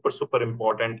super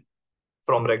important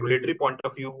from regulatory point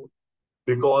of view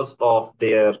because of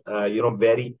their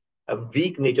very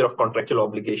weak nature of contractual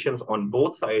obligations on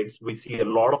both sides. We see a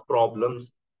lot of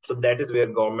problems. So that is where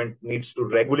government needs to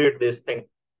regulate this thing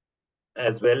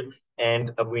as well.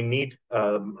 And we need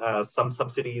some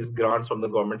subsidies, grants from the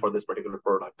government for this particular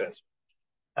product as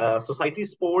well. Society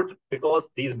support, because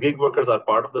these gig workers are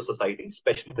part of the society,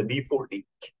 especially the B40.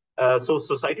 So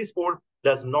society support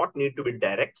does not need to be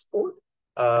direct support.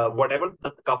 Whatever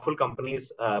the Takaful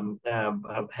companies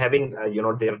having,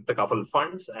 their Takaful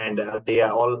funds, and they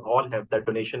are all have the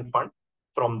donation fund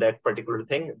from that particular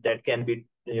thing that can be,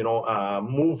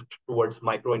 moved towards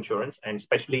micro insurance, and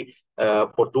especially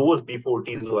for those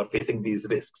B40s who are facing these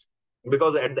risks.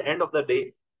 Because at the end of the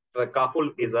day,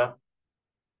 Takaful is a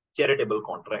charitable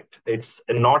contract. It's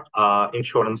not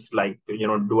insurance like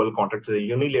dual contract. It's a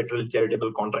unilateral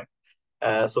charitable contract.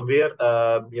 So where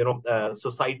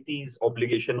society's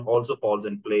obligation also falls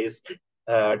in place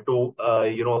to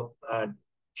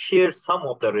share some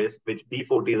of the risk which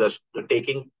B40s are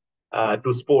taking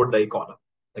to support the economy.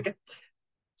 Okay,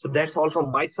 so that's all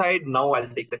from my side. Now I'll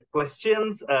take the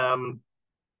questions.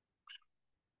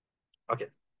 Okay.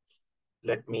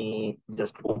 Let me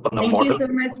just open the model. Thank you so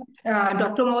much,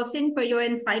 Dr. Mohsin, for your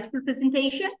insightful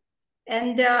presentation.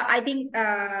 And I think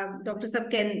Dr. Sab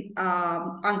can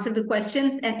answer the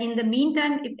questions. And in the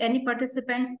meantime, if any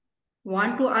participant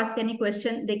want to ask any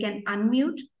question, they can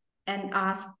unmute and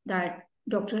ask that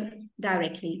doctor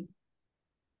directly.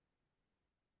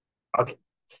 Okay.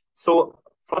 So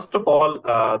first of all,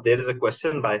 there is a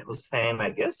question by Hussein, I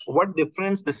guess. What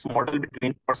difference this model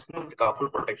between personal Takaful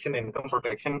protection and income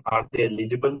protection? Are they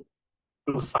eligible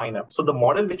to sign up? So the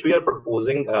model which we are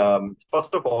proposing,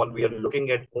 first of all, we are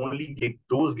looking at only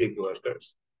those gig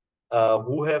workers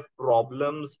who have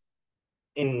problems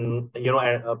in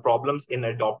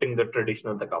adopting the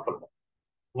traditional Takaful model.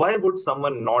 Why would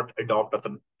someone not adopt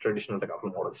a traditional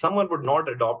Takaful model? Someone would not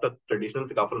adopt a traditional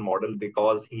Takaful model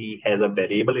because he has a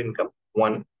variable income.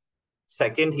 One.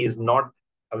 Second, he's not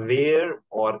aware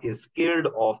or is scared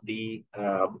of the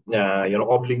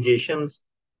obligations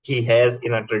he has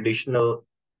in a traditional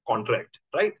contract,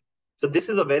 right? So this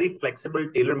is a very flexible,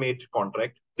 tailor-made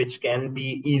contract which can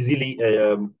be easily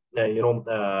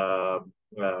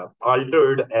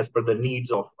altered as per the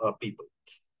needs of people.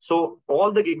 So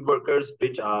all the gig workers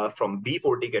which are from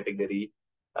B40 category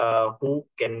who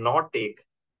cannot take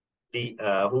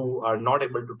who are not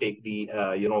able to take the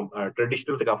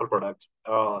traditional Takaful products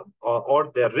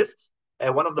or their risks.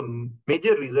 One of the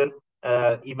major reason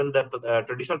even that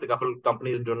traditional Takaful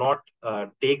companies do not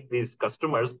take these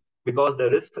customers because the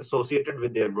risks associated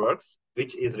with their works,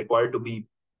 which is required to be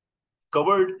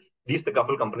covered, these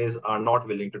Takaful companies are not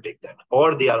willing to take that,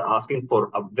 or they are asking for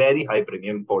a very high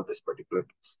premium for this particular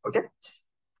case. Okay.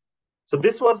 So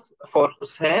this was for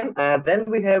Hussain. Then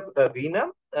we have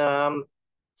Reena.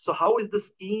 So how is the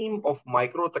scheme of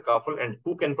Micro-Takaful and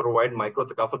who can provide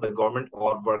Micro-Takaful, the government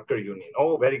or worker union?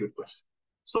 Oh, very good question.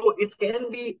 So it can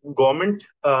be government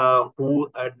who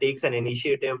takes an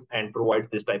initiative and provides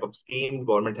this type of scheme.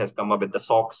 Government has come up with the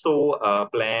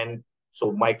SOXO plan.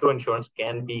 So micro insurance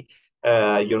can be,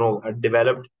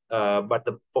 developed. But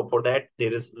for that,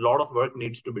 there is a lot of work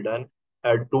needs to be done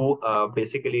to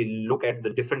basically look at the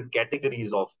different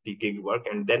categories of the gig work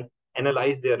and then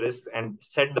analyze their risks and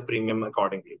set the premium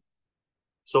accordingly.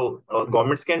 So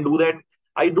governments can do that.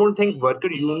 I don't think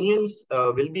worker unions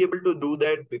will be able to do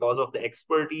that because of the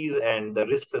expertise and the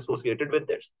risks associated with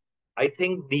this. I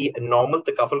think the normal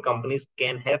Takaful companies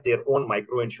can have their own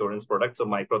micro insurance products or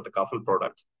micro Takaful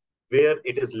products where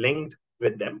it is linked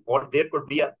with them, or there could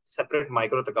be a separate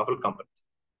micro Takaful company.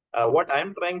 What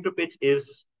I'm trying to pitch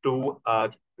is to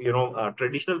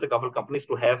traditional Takaful companies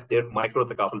to have their micro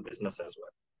Takaful business as well,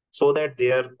 so that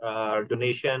their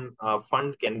donation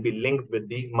fund can be linked with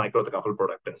the micro Takaful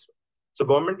product as well. So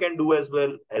government can do as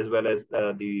well as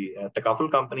the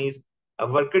Takaful companies.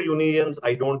 Worker unions,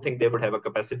 I don't think they would have a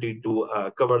capacity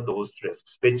to cover those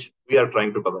risks, which we are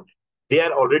trying to cover. They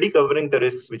are already covering the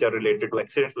risks which are related to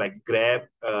accidents, like Grab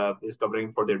is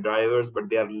covering for their drivers, but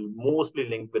they are mostly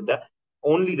linked with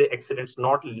only the accidents,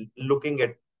 not looking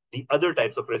at the other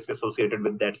types of risk associated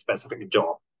with that specific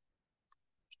job.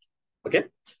 Okay.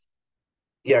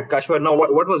 Yeah, Kashwar, now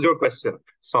what was your question?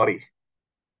 Sorry.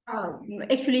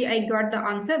 Actually, I got the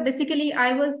answer. Basically,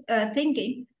 I was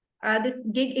thinking this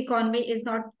gig economy is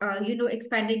not,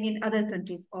 expanding in other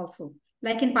countries also.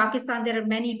 Like in Pakistan, there are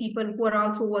many people who are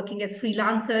also working as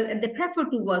freelancers and they prefer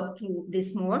to work through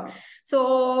this more.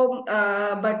 So,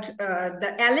 but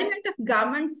the element of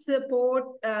government support,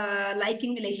 like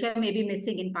in Malaysia, may be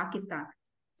missing in Pakistan.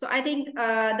 So I think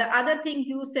the other thing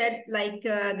you said, like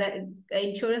the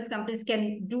insurance companies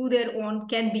can do their own,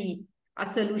 can be a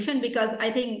solution, because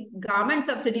I think government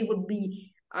subsidy would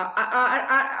be,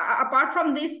 apart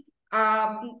from this,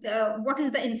 what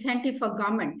is the incentive for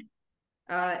government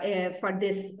for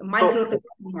this micro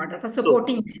model, for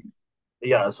supporting this?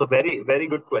 Yeah, so very, very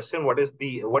good question. What is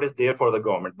there for the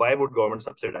government? Why would government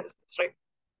subsidize this, right?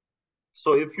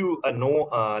 So if you know,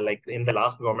 like in the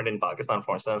last government in Pakistan,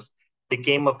 for instance, they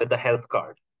came up with the health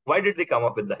card. Why did they come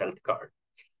up with the health card?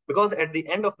 Because at the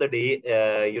end of the day,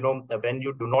 when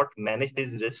you do not manage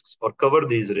these risks or cover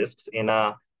these risks in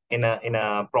a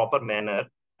proper manner,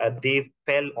 they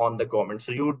fell on the government.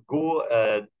 So you would go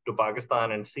to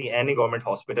Pakistan and see any government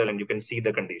hospital, and you can see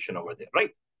the condition over there,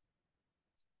 right?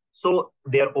 So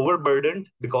they are overburdened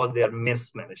because they are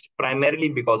mismanaged, primarily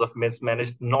because of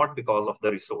mismanaged, not because of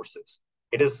the resources.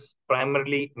 It is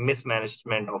primarily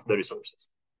mismanagement of the resources.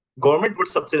 Government would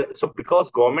subsidize. So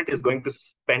because government is going to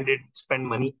spend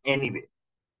money anyway,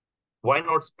 why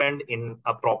not spend in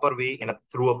a proper way,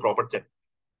 through a proper channel?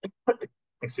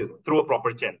 Excuse me, through a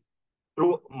proper channel,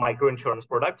 through micro insurance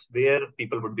products where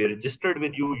people would be registered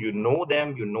with you, you know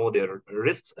them, you know their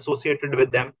risks associated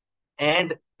with them,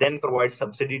 and then provide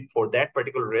subsidy for that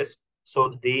particular risk,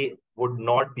 so they would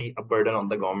not be a burden on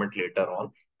the government later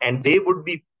on, and they would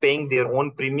be paying their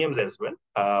own premiums as well,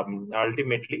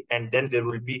 ultimately. And then there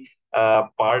will be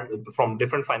part from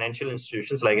different financial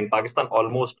institutions. Like in Pakistan,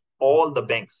 almost all the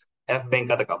banks have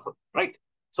Takaful, right?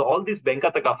 So all these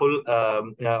Takaful,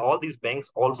 all these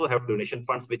banks also have donation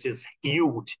funds, which is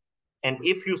huge. And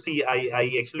if you see,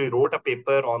 I actually wrote a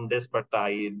paper on this, but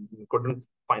I couldn't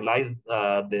finalize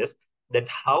this, that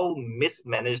how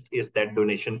mismanaged is that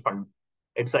donation fund.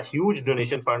 It's a huge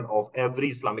donation fund of every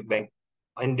Islamic bank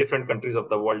in different countries of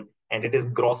the world, and it is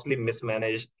grossly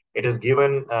mismanaged. It is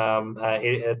given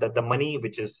the money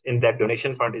which is in that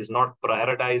donation fund is not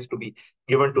prioritized to be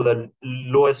given to the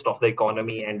lowest of the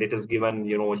economy, and it is given,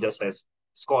 just as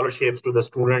scholarships to the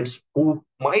students who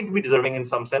might be deserving in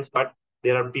some sense, but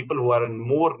there are people who are in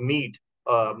more need,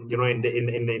 in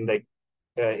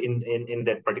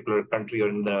that particular country or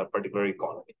in the particular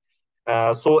economy.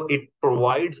 So it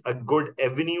provides a good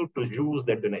avenue to use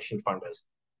that donation fund as.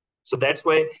 So that's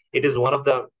why it is one of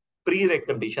the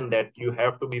pre-condition that you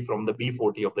have to be from the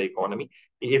B40 of the economy.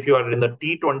 If you are in the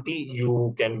T20,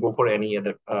 you can go for any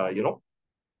other,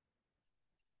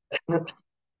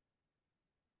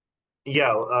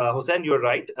 Yeah, Hussein, you're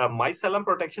right. Mycelium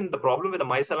protection, the problem with the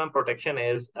mycelium protection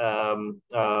is I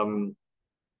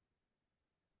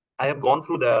have gone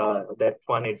through that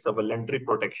one. It's a voluntary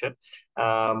protection.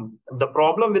 The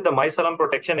problem with the mycelium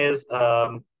protection is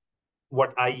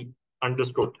what I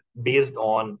understood based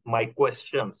on my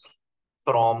questions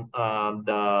from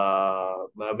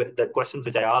the questions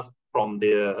which I asked from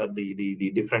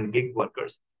the different gig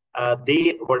workers.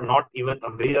 They were not even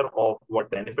aware of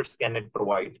what benefits can it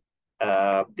provide.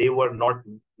 They were not.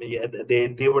 Yeah,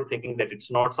 they were thinking that it's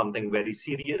not something very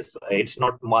serious. It's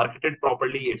not marketed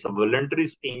properly. It's a voluntary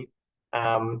scheme.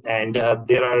 And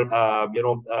there are,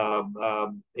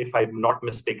 if I'm not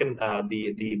mistaken,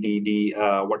 the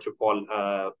what you call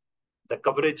the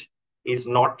coverage is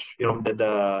not,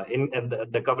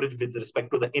 the coverage with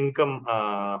respect to the income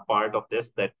part of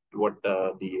this, that what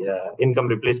the income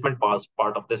replacement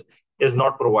part of this is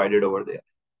not provided over there.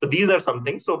 So these are some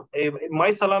things. So my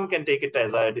salam can take it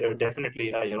as a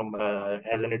definitely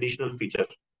as an additional feature.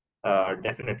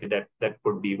 Definitely that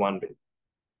could be one way.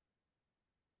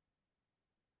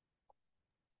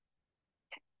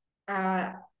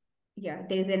 Yeah,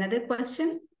 there is another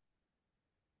question.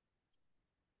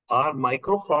 Are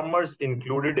micro farmers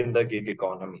included in the gig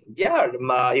economy? Yeah,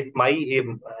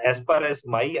 as far as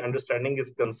my understanding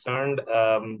is concerned,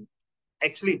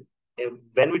 actually,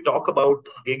 when we talk about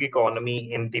gig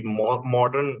economy in the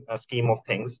modern scheme of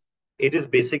things, it is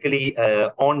basically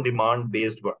on-demand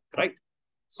based work, right?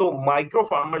 So micro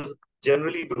farmers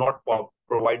generally do not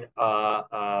provide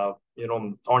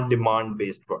on-demand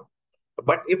based work.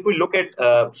 But if we look at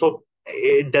so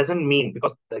it doesn't mean,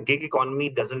 because the gig economy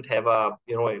doesn't have a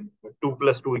 2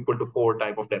 + 2 = 4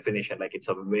 type of definition. Like it's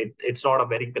not a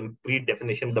very concrete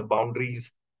definition. The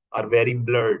boundaries are very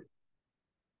blurred.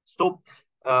 So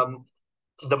um,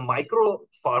 the micro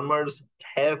farmers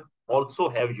also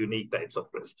have unique types of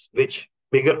risks, which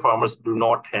bigger farmers do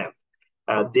not have.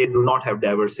 They do not have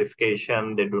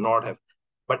diversification. They do not have.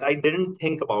 But I didn't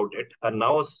think about it. And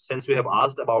now, since you have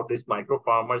asked about these micro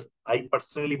farmers, I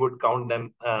personally would count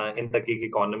them in the gig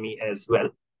economy as well.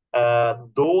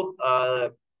 Though,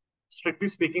 strictly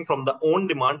speaking, from the own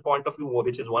demand point of view,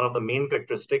 which is one of the main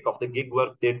characteristic of the gig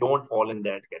work, they don't fall in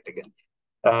that category.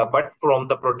 But from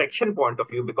the protection point of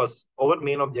view, because our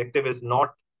main objective is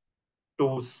not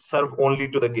to serve only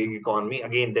to the gig economy.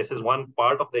 Again, this is one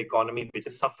part of the economy which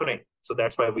is suffering. So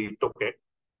that's why we took it.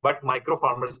 But micro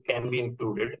farmers can be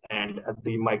included, and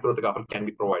the Micro-Takaful can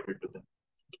be provided to them.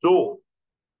 Though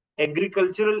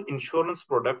agricultural insurance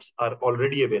products are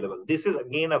already available. This is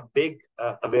again a big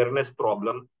awareness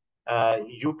problem.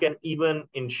 You can even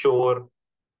insure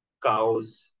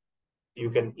cows,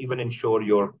 you can even insure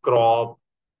your crop,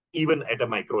 even at a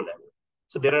micro level.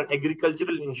 So there are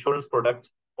agricultural insurance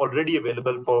products already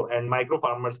available for, and micro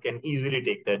farmers can easily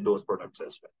take those products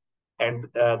as well. And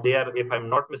they are, if I'm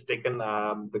not mistaken,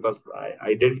 because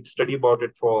I didn't study about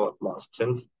it for last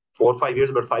since 4 or 5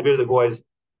 years, but 5 years ago I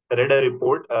read a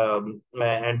report,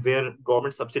 and where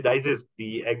government subsidizes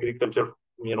the agriculture,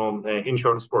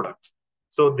 insurance products.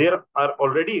 So there are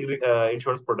already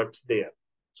insurance products there.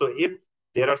 So if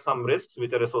there are some risks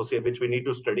which are associated, which we need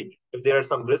to study. If there are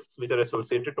some risks which are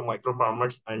associated to micro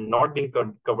farmers and not being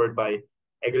covered by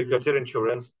agriculture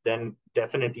insurance, then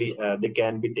definitely they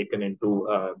can be taken into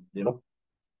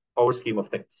our scheme of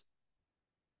things.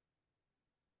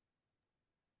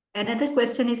 Another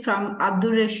question is from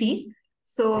Abdul Rashid.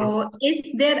 So, is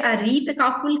there a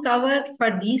INCEIF cover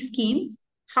for these schemes?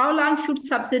 How long should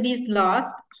subsidies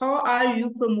last? How are you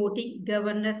promoting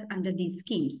governance under these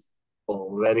schemes?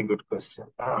 Oh, very good question.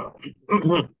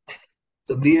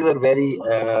 So these are very.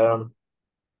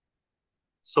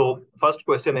 So first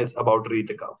question is about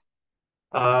INCEIF.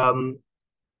 Um,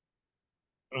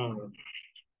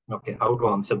 okay, how to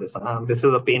answer this? This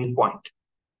is a pain point.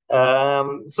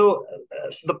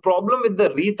 The problem with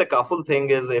the INCEIF thing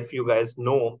is, if you guys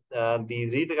know, the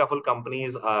INCEIF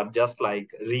companies are just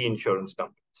like reinsurance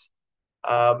companies.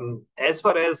 As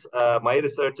far as my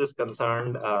research is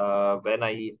concerned, when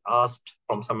I asked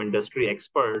from some industry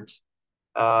experts,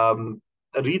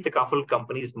 INCEIF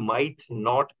companies might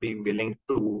not be willing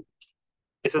to.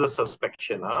 This is a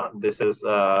suspicion. This is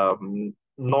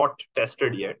not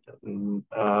tested yet.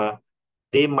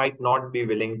 They might not be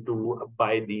willing to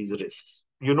buy these risks.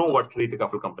 You know what the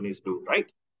couple companies do, right?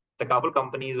 The couple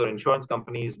companies or insurance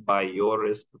companies buy your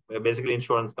risk. Basically,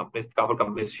 insurance companies, the couple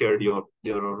companies shared your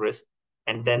risk,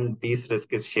 and then this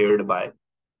risk is shared by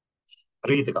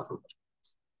the couple.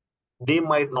 They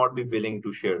might not be willing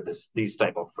to share these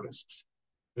type of risks,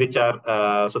 which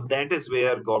are so that is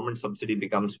where government subsidy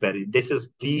becomes this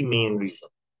is the main reason.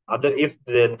 Other, if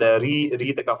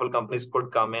the couple companies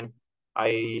could come in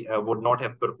I would not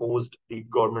have proposed the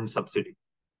government subsidy.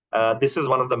 This is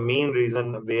one of the main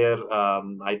reason where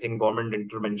I think government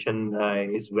intervention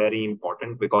is very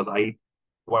important, because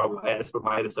well, as per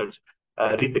my research,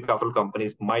 read the couple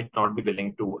companies might not be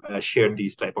willing to share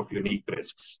these type of unique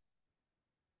risks,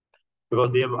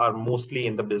 because they are mostly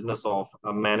in the business of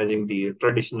managing the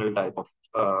traditional type of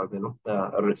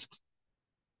risks.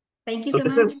 Thank you So so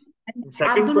this much. is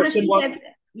second Abdul question Rashid was has,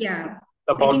 yeah.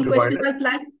 about Second question governance. was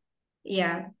like,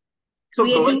 yeah, So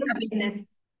creating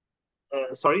governance,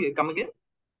 awareness. sorry, come again.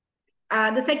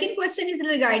 The second question is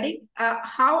regarding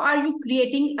how are you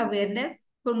creating awareness,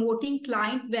 promoting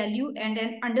client value, and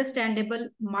an understandable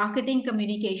marketing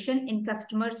communication in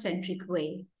customer-centric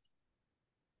way?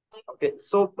 Okay,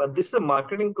 so this is a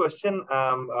marketing question.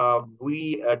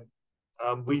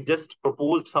 We just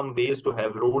proposed some ways to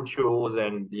have road shows,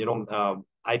 and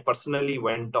I personally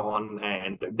went on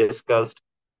and discussed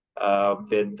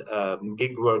with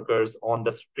gig workers on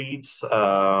the streets,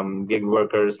 gig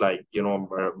workers like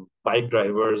bike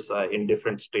drivers in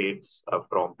different states,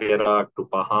 from Perak to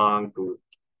Pahang to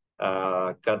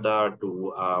Kada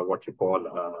to what you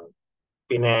call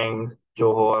Penang,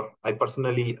 Johor. I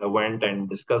personally went and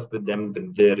discussed with them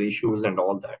their issues and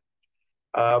all that.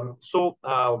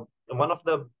 One of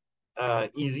the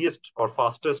easiest or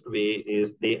fastest way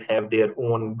is they have their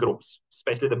own groups,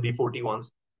 especially the B40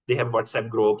 ones. They have WhatsApp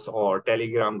groups or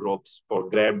Telegram groups for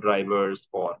Grab drivers,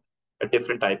 for a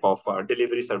different type of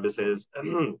delivery services.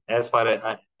 As far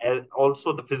as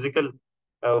also the physical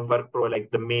work pro, like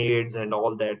the maids and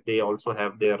all that, they also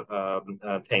have their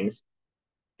things.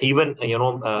 Even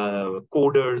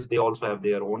coders, they also have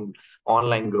their own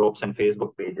online groups and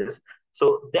Facebook pages.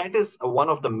 So that is one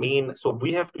of the main. So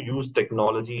we have to use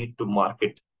technology to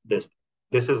market this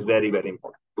is very, very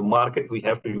important. To market, we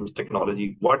have to use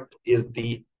technology. What is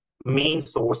the main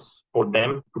source for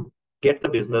them to get the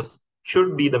business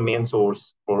should be the main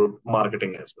source for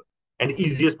marketing as well, and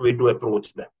easiest way to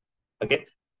approach them. Okay.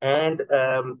 And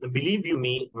believe you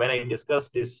me, when I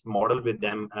discussed this model with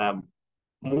them,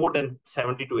 more than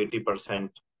 70 to 80%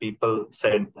 people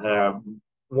said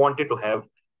wanted to have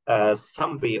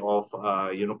some way of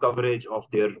coverage of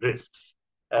their risks,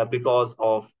 because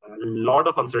of a lot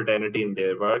of uncertainty in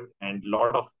their work and a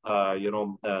lot of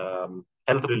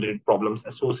health related problems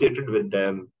associated with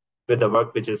them, with the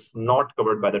work which is not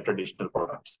covered by the traditional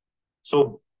products.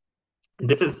 So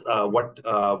this is what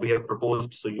we have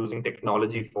proposed. So using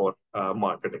technology for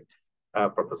marketing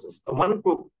purposes.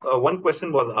 One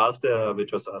question was asked,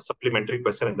 which was a supplementary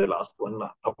question in the last one,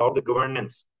 about the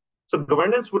governance. So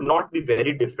governance would not be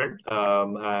very different.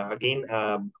 Again,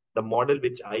 the model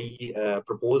which I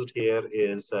proposed here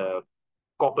is a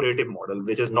cooperative model,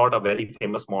 which is not a very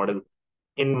famous model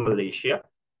in Malaysia.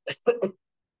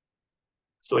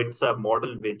 So it's a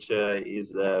model which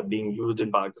is being used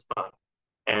in Pakistan,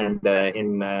 and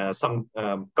in some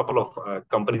couple of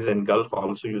companies in Gulf are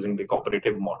also using the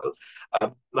cooperative model,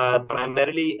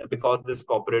 primarily because this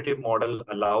cooperative model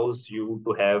allows you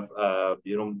to have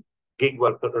gig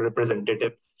worker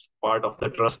representatives part of the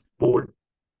trust board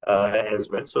as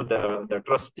well. So the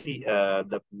trustee,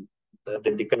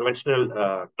 the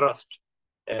conventional trust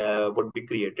would be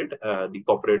created, the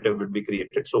cooperative would be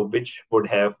created, so which would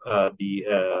have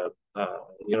the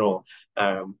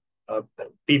um, uh,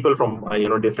 people from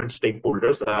different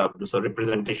stakeholders, so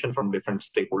representation from different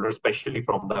stakeholders, especially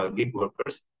from the gig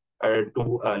workers,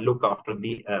 to look after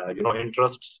the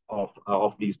interests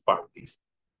of these parties.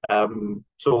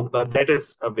 That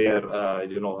is where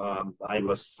I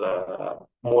was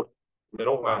more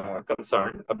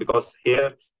concerned, because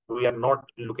here we are not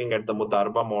looking at the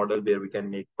Mudarba model where we can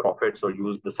make profits or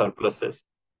use the surpluses.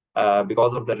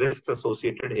 Because of the risks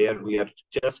associated here, we are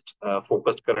just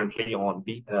focused currently on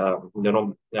the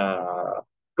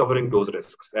covering those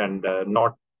risks, and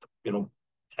not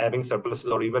having surpluses,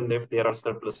 or even if there are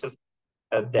surpluses,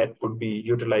 that would be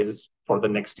utilized for the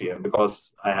next year,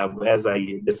 because as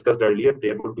I discussed earlier,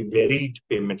 there would be varied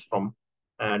payments from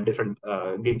different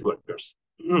gig workers.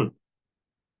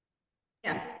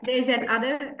 Yeah, there is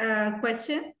another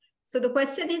question. So the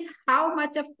question is, how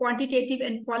much of quantitative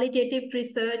and qualitative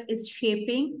research is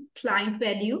shaping client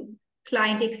value,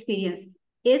 client experience?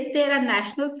 Is there a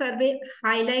national survey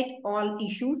highlight all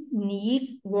issues,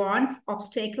 needs, wants,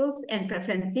 obstacles, and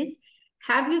preferences?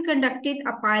 Have you conducted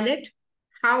a pilot?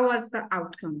 How was the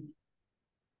outcome?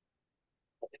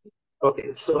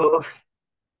 Okay,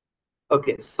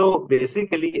 so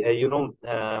basically,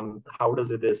 how does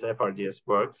this FRGS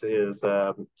works is,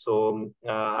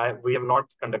 we have not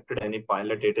conducted any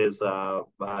pilot. It is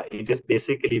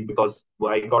basically because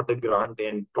I got the grant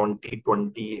in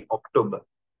 2020 October.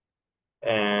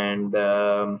 And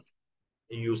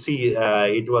you see,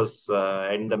 it was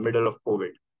in the middle of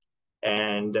COVID.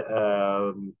 And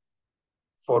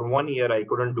for 1 year, I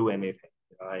couldn't do anything.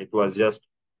 It was just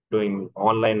doing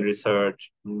online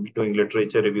research, doing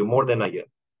literature review more than a year.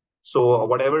 So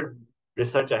whatever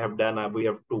research I have done, we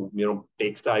have to,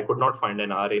 take. I could not find an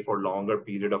RA for longer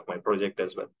period of my project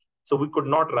as well. So we could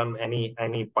not run any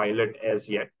pilot as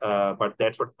yet. But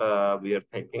that's what we are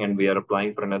thinking, and we are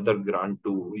applying for another grant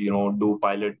to, do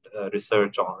pilot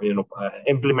research on,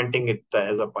 implementing it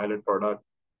as a pilot product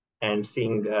and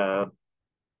seeing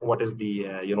what is the,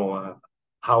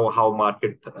 how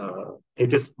market.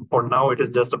 It is for now. It is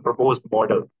just a proposed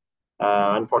model.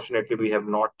 Unfortunately, we have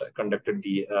not conducted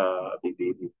the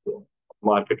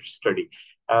market study.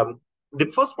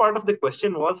 The first part of the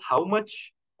question was how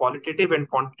much qualitative and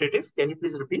quantitative. Can you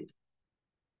please repeat?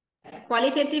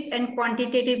 Qualitative and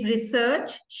quantitative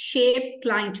research shape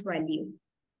client value.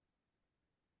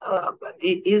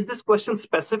 Is this question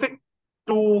specific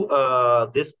to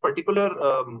this particular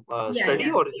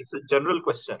study, or it's a general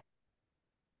question?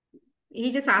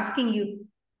 He's just asking you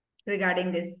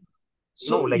regarding this.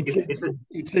 So no,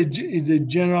 it's a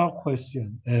general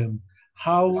question.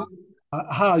 How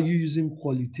are you using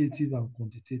qualitative and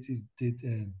quantitative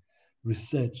data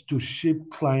research to shape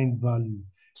client value?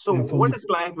 So what is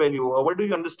client value? Or what do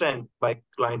you understand by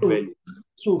client value?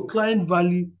 So client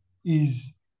value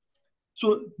is,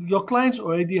 so your clients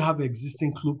already have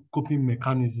existing coping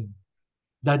mechanism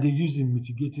that they use in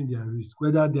mitigating their risk,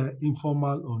 whether they're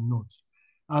informal or not.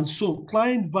 And so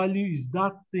client value is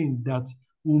that thing that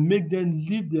will make them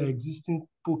leave their existing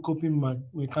coping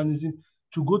mechanism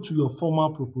to go to your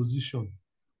formal proposition.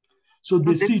 So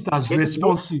they see it as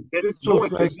responsive. There is no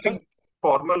existing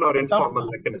formal or informal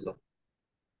mechanism.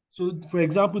 So, for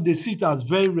example, they see it as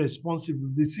very responsive.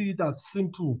 They see it as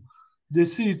simple. They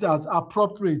see it as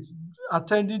appropriate,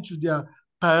 attending to their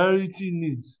priority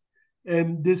needs.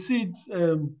 And they see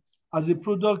it as a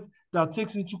product that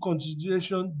takes into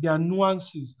consideration their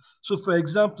nuances. So, for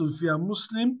example, if you are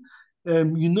Muslim,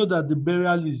 you know that the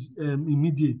burial is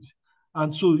immediate.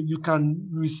 And so you can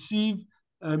receive,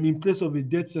 in place of a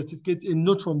death certificate, a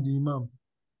note from the imam.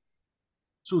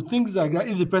 So things like that,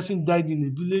 if the person died in a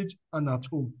village and at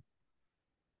home.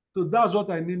 So that's what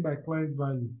I mean by client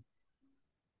value.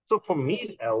 So for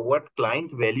me, what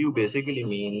client value basically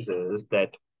means is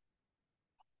that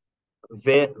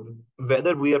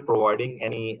whether we are providing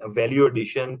any value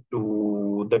addition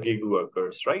to the gig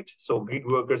workers, right? So gig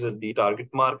workers is the target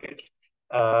market.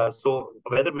 So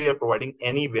whether we are providing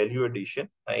any value addition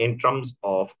in terms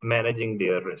of managing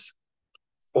their risk.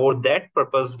 For that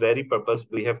purpose, very purpose,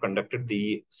 we have conducted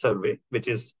the survey, which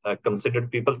is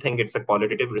considered, people think it's a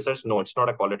qualitative research. No, it's not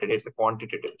a qualitative, it's a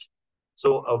quantitative.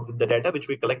 So the data which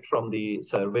we collect from the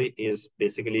survey is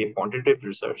basically a quantitative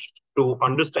research to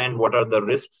understand what are the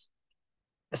risks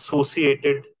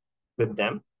associated with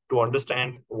them, to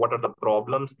understand what are the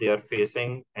problems they are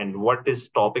facing and what is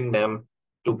stopping them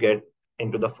to get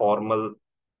into the formal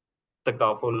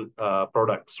Takaful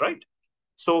products, right?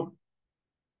 So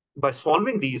by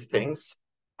solving these things,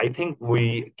 I think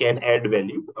we can add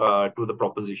value to the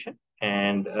proposition,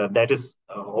 and that is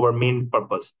our main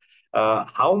purpose.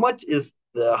 How much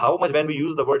when we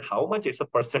use the word how much, it's a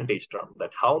percentage term,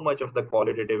 that how much of the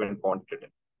qualitative and quantitative.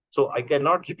 So I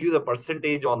cannot give you the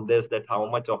percentage on this, that how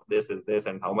much of this is this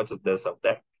and how much is this of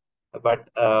that. But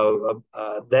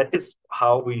that is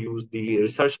how we use the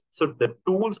research. So the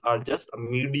tools are just a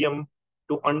medium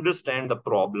to understand the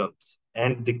problems.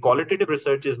 And the qualitative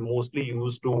research is mostly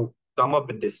used to come up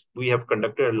with this. We have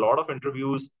conducted a lot of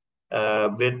interviews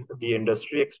with the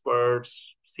industry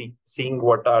experts, seeing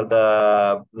what are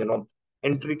the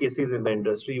intricacies in the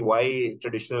industry, why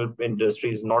traditional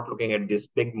industry is not looking at this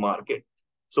big market.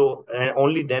 So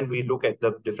only then we look at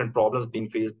the different problems being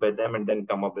faced by them and then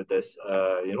come up with this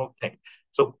thing.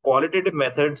 So qualitative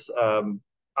methods,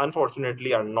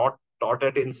 unfortunately, are not taught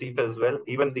at INCEIF as well.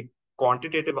 Even the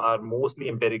quantitative are mostly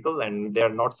empirical, and they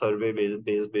are not survey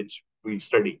based, which we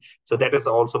study. So that is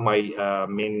also my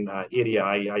main area.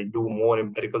 I do more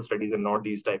empirical studies and not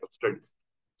these type of studies.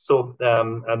 So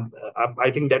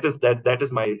I think that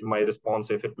is my response,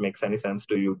 if it makes any sense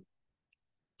to you.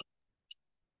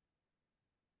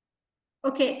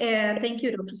 Okay, thank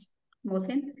you, Dr.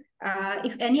 Mohsin.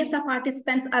 If any of the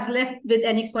participants are left with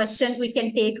any question, we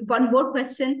can take one more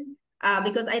question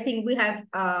because I think we have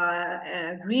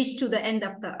reached to the end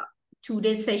of the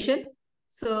today's session.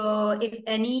 So if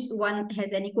anyone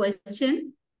has any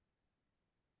question.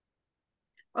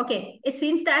 Okay, it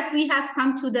seems that we have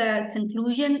come to the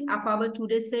conclusion of our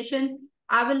today's session.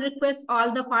 I will request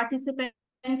all the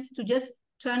participants to just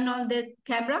turn on their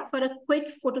camera for a quick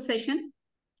photo session.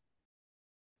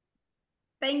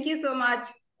 Thank you so much.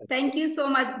 Thank you so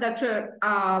much, Dr.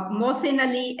 Mohsin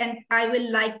Ali. And I would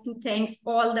like to thank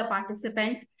all the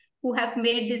participants who have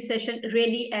made this session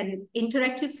really an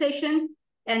interactive session.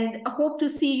 And I hope to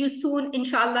see you soon,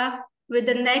 inshallah, with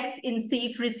the next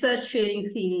INCEIF Research Sharing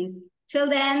Series. Till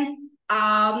then,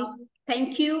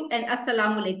 thank you and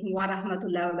assalamu alaikum wa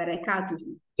rahmatullahi wa barakatuh.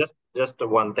 Just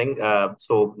one thing.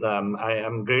 I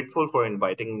am grateful for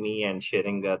inviting me and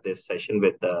sharing this session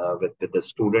with the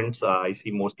students. I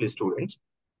see mostly students,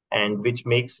 and which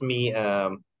makes me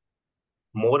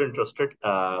more interested.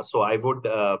 So I would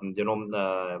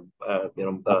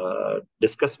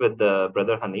discuss with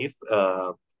Brother Hanif.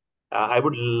 I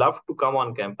would love to come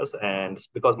on campus, and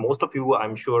because most of you,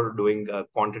 I'm sure, doing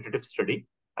quantitative study.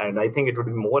 And I think it would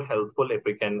be more helpful if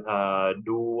we can I'll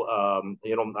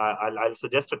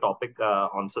suggest a topic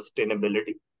on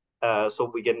sustainability. So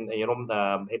we can,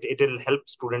 it'll help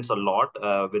students a lot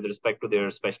with respect to their,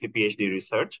 especially PhD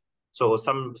research. So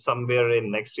somewhere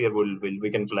in next year, we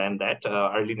can plan that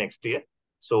early next year.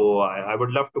 So I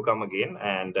would love to come again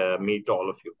and meet all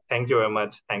of you. Thank you very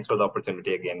much. Thanks for the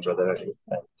opportunity again, Brother.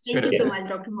 Thank you so much,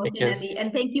 Dr. Mohsin Ali.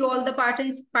 And thank you all the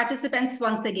participants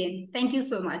once again. Thank you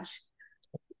so much.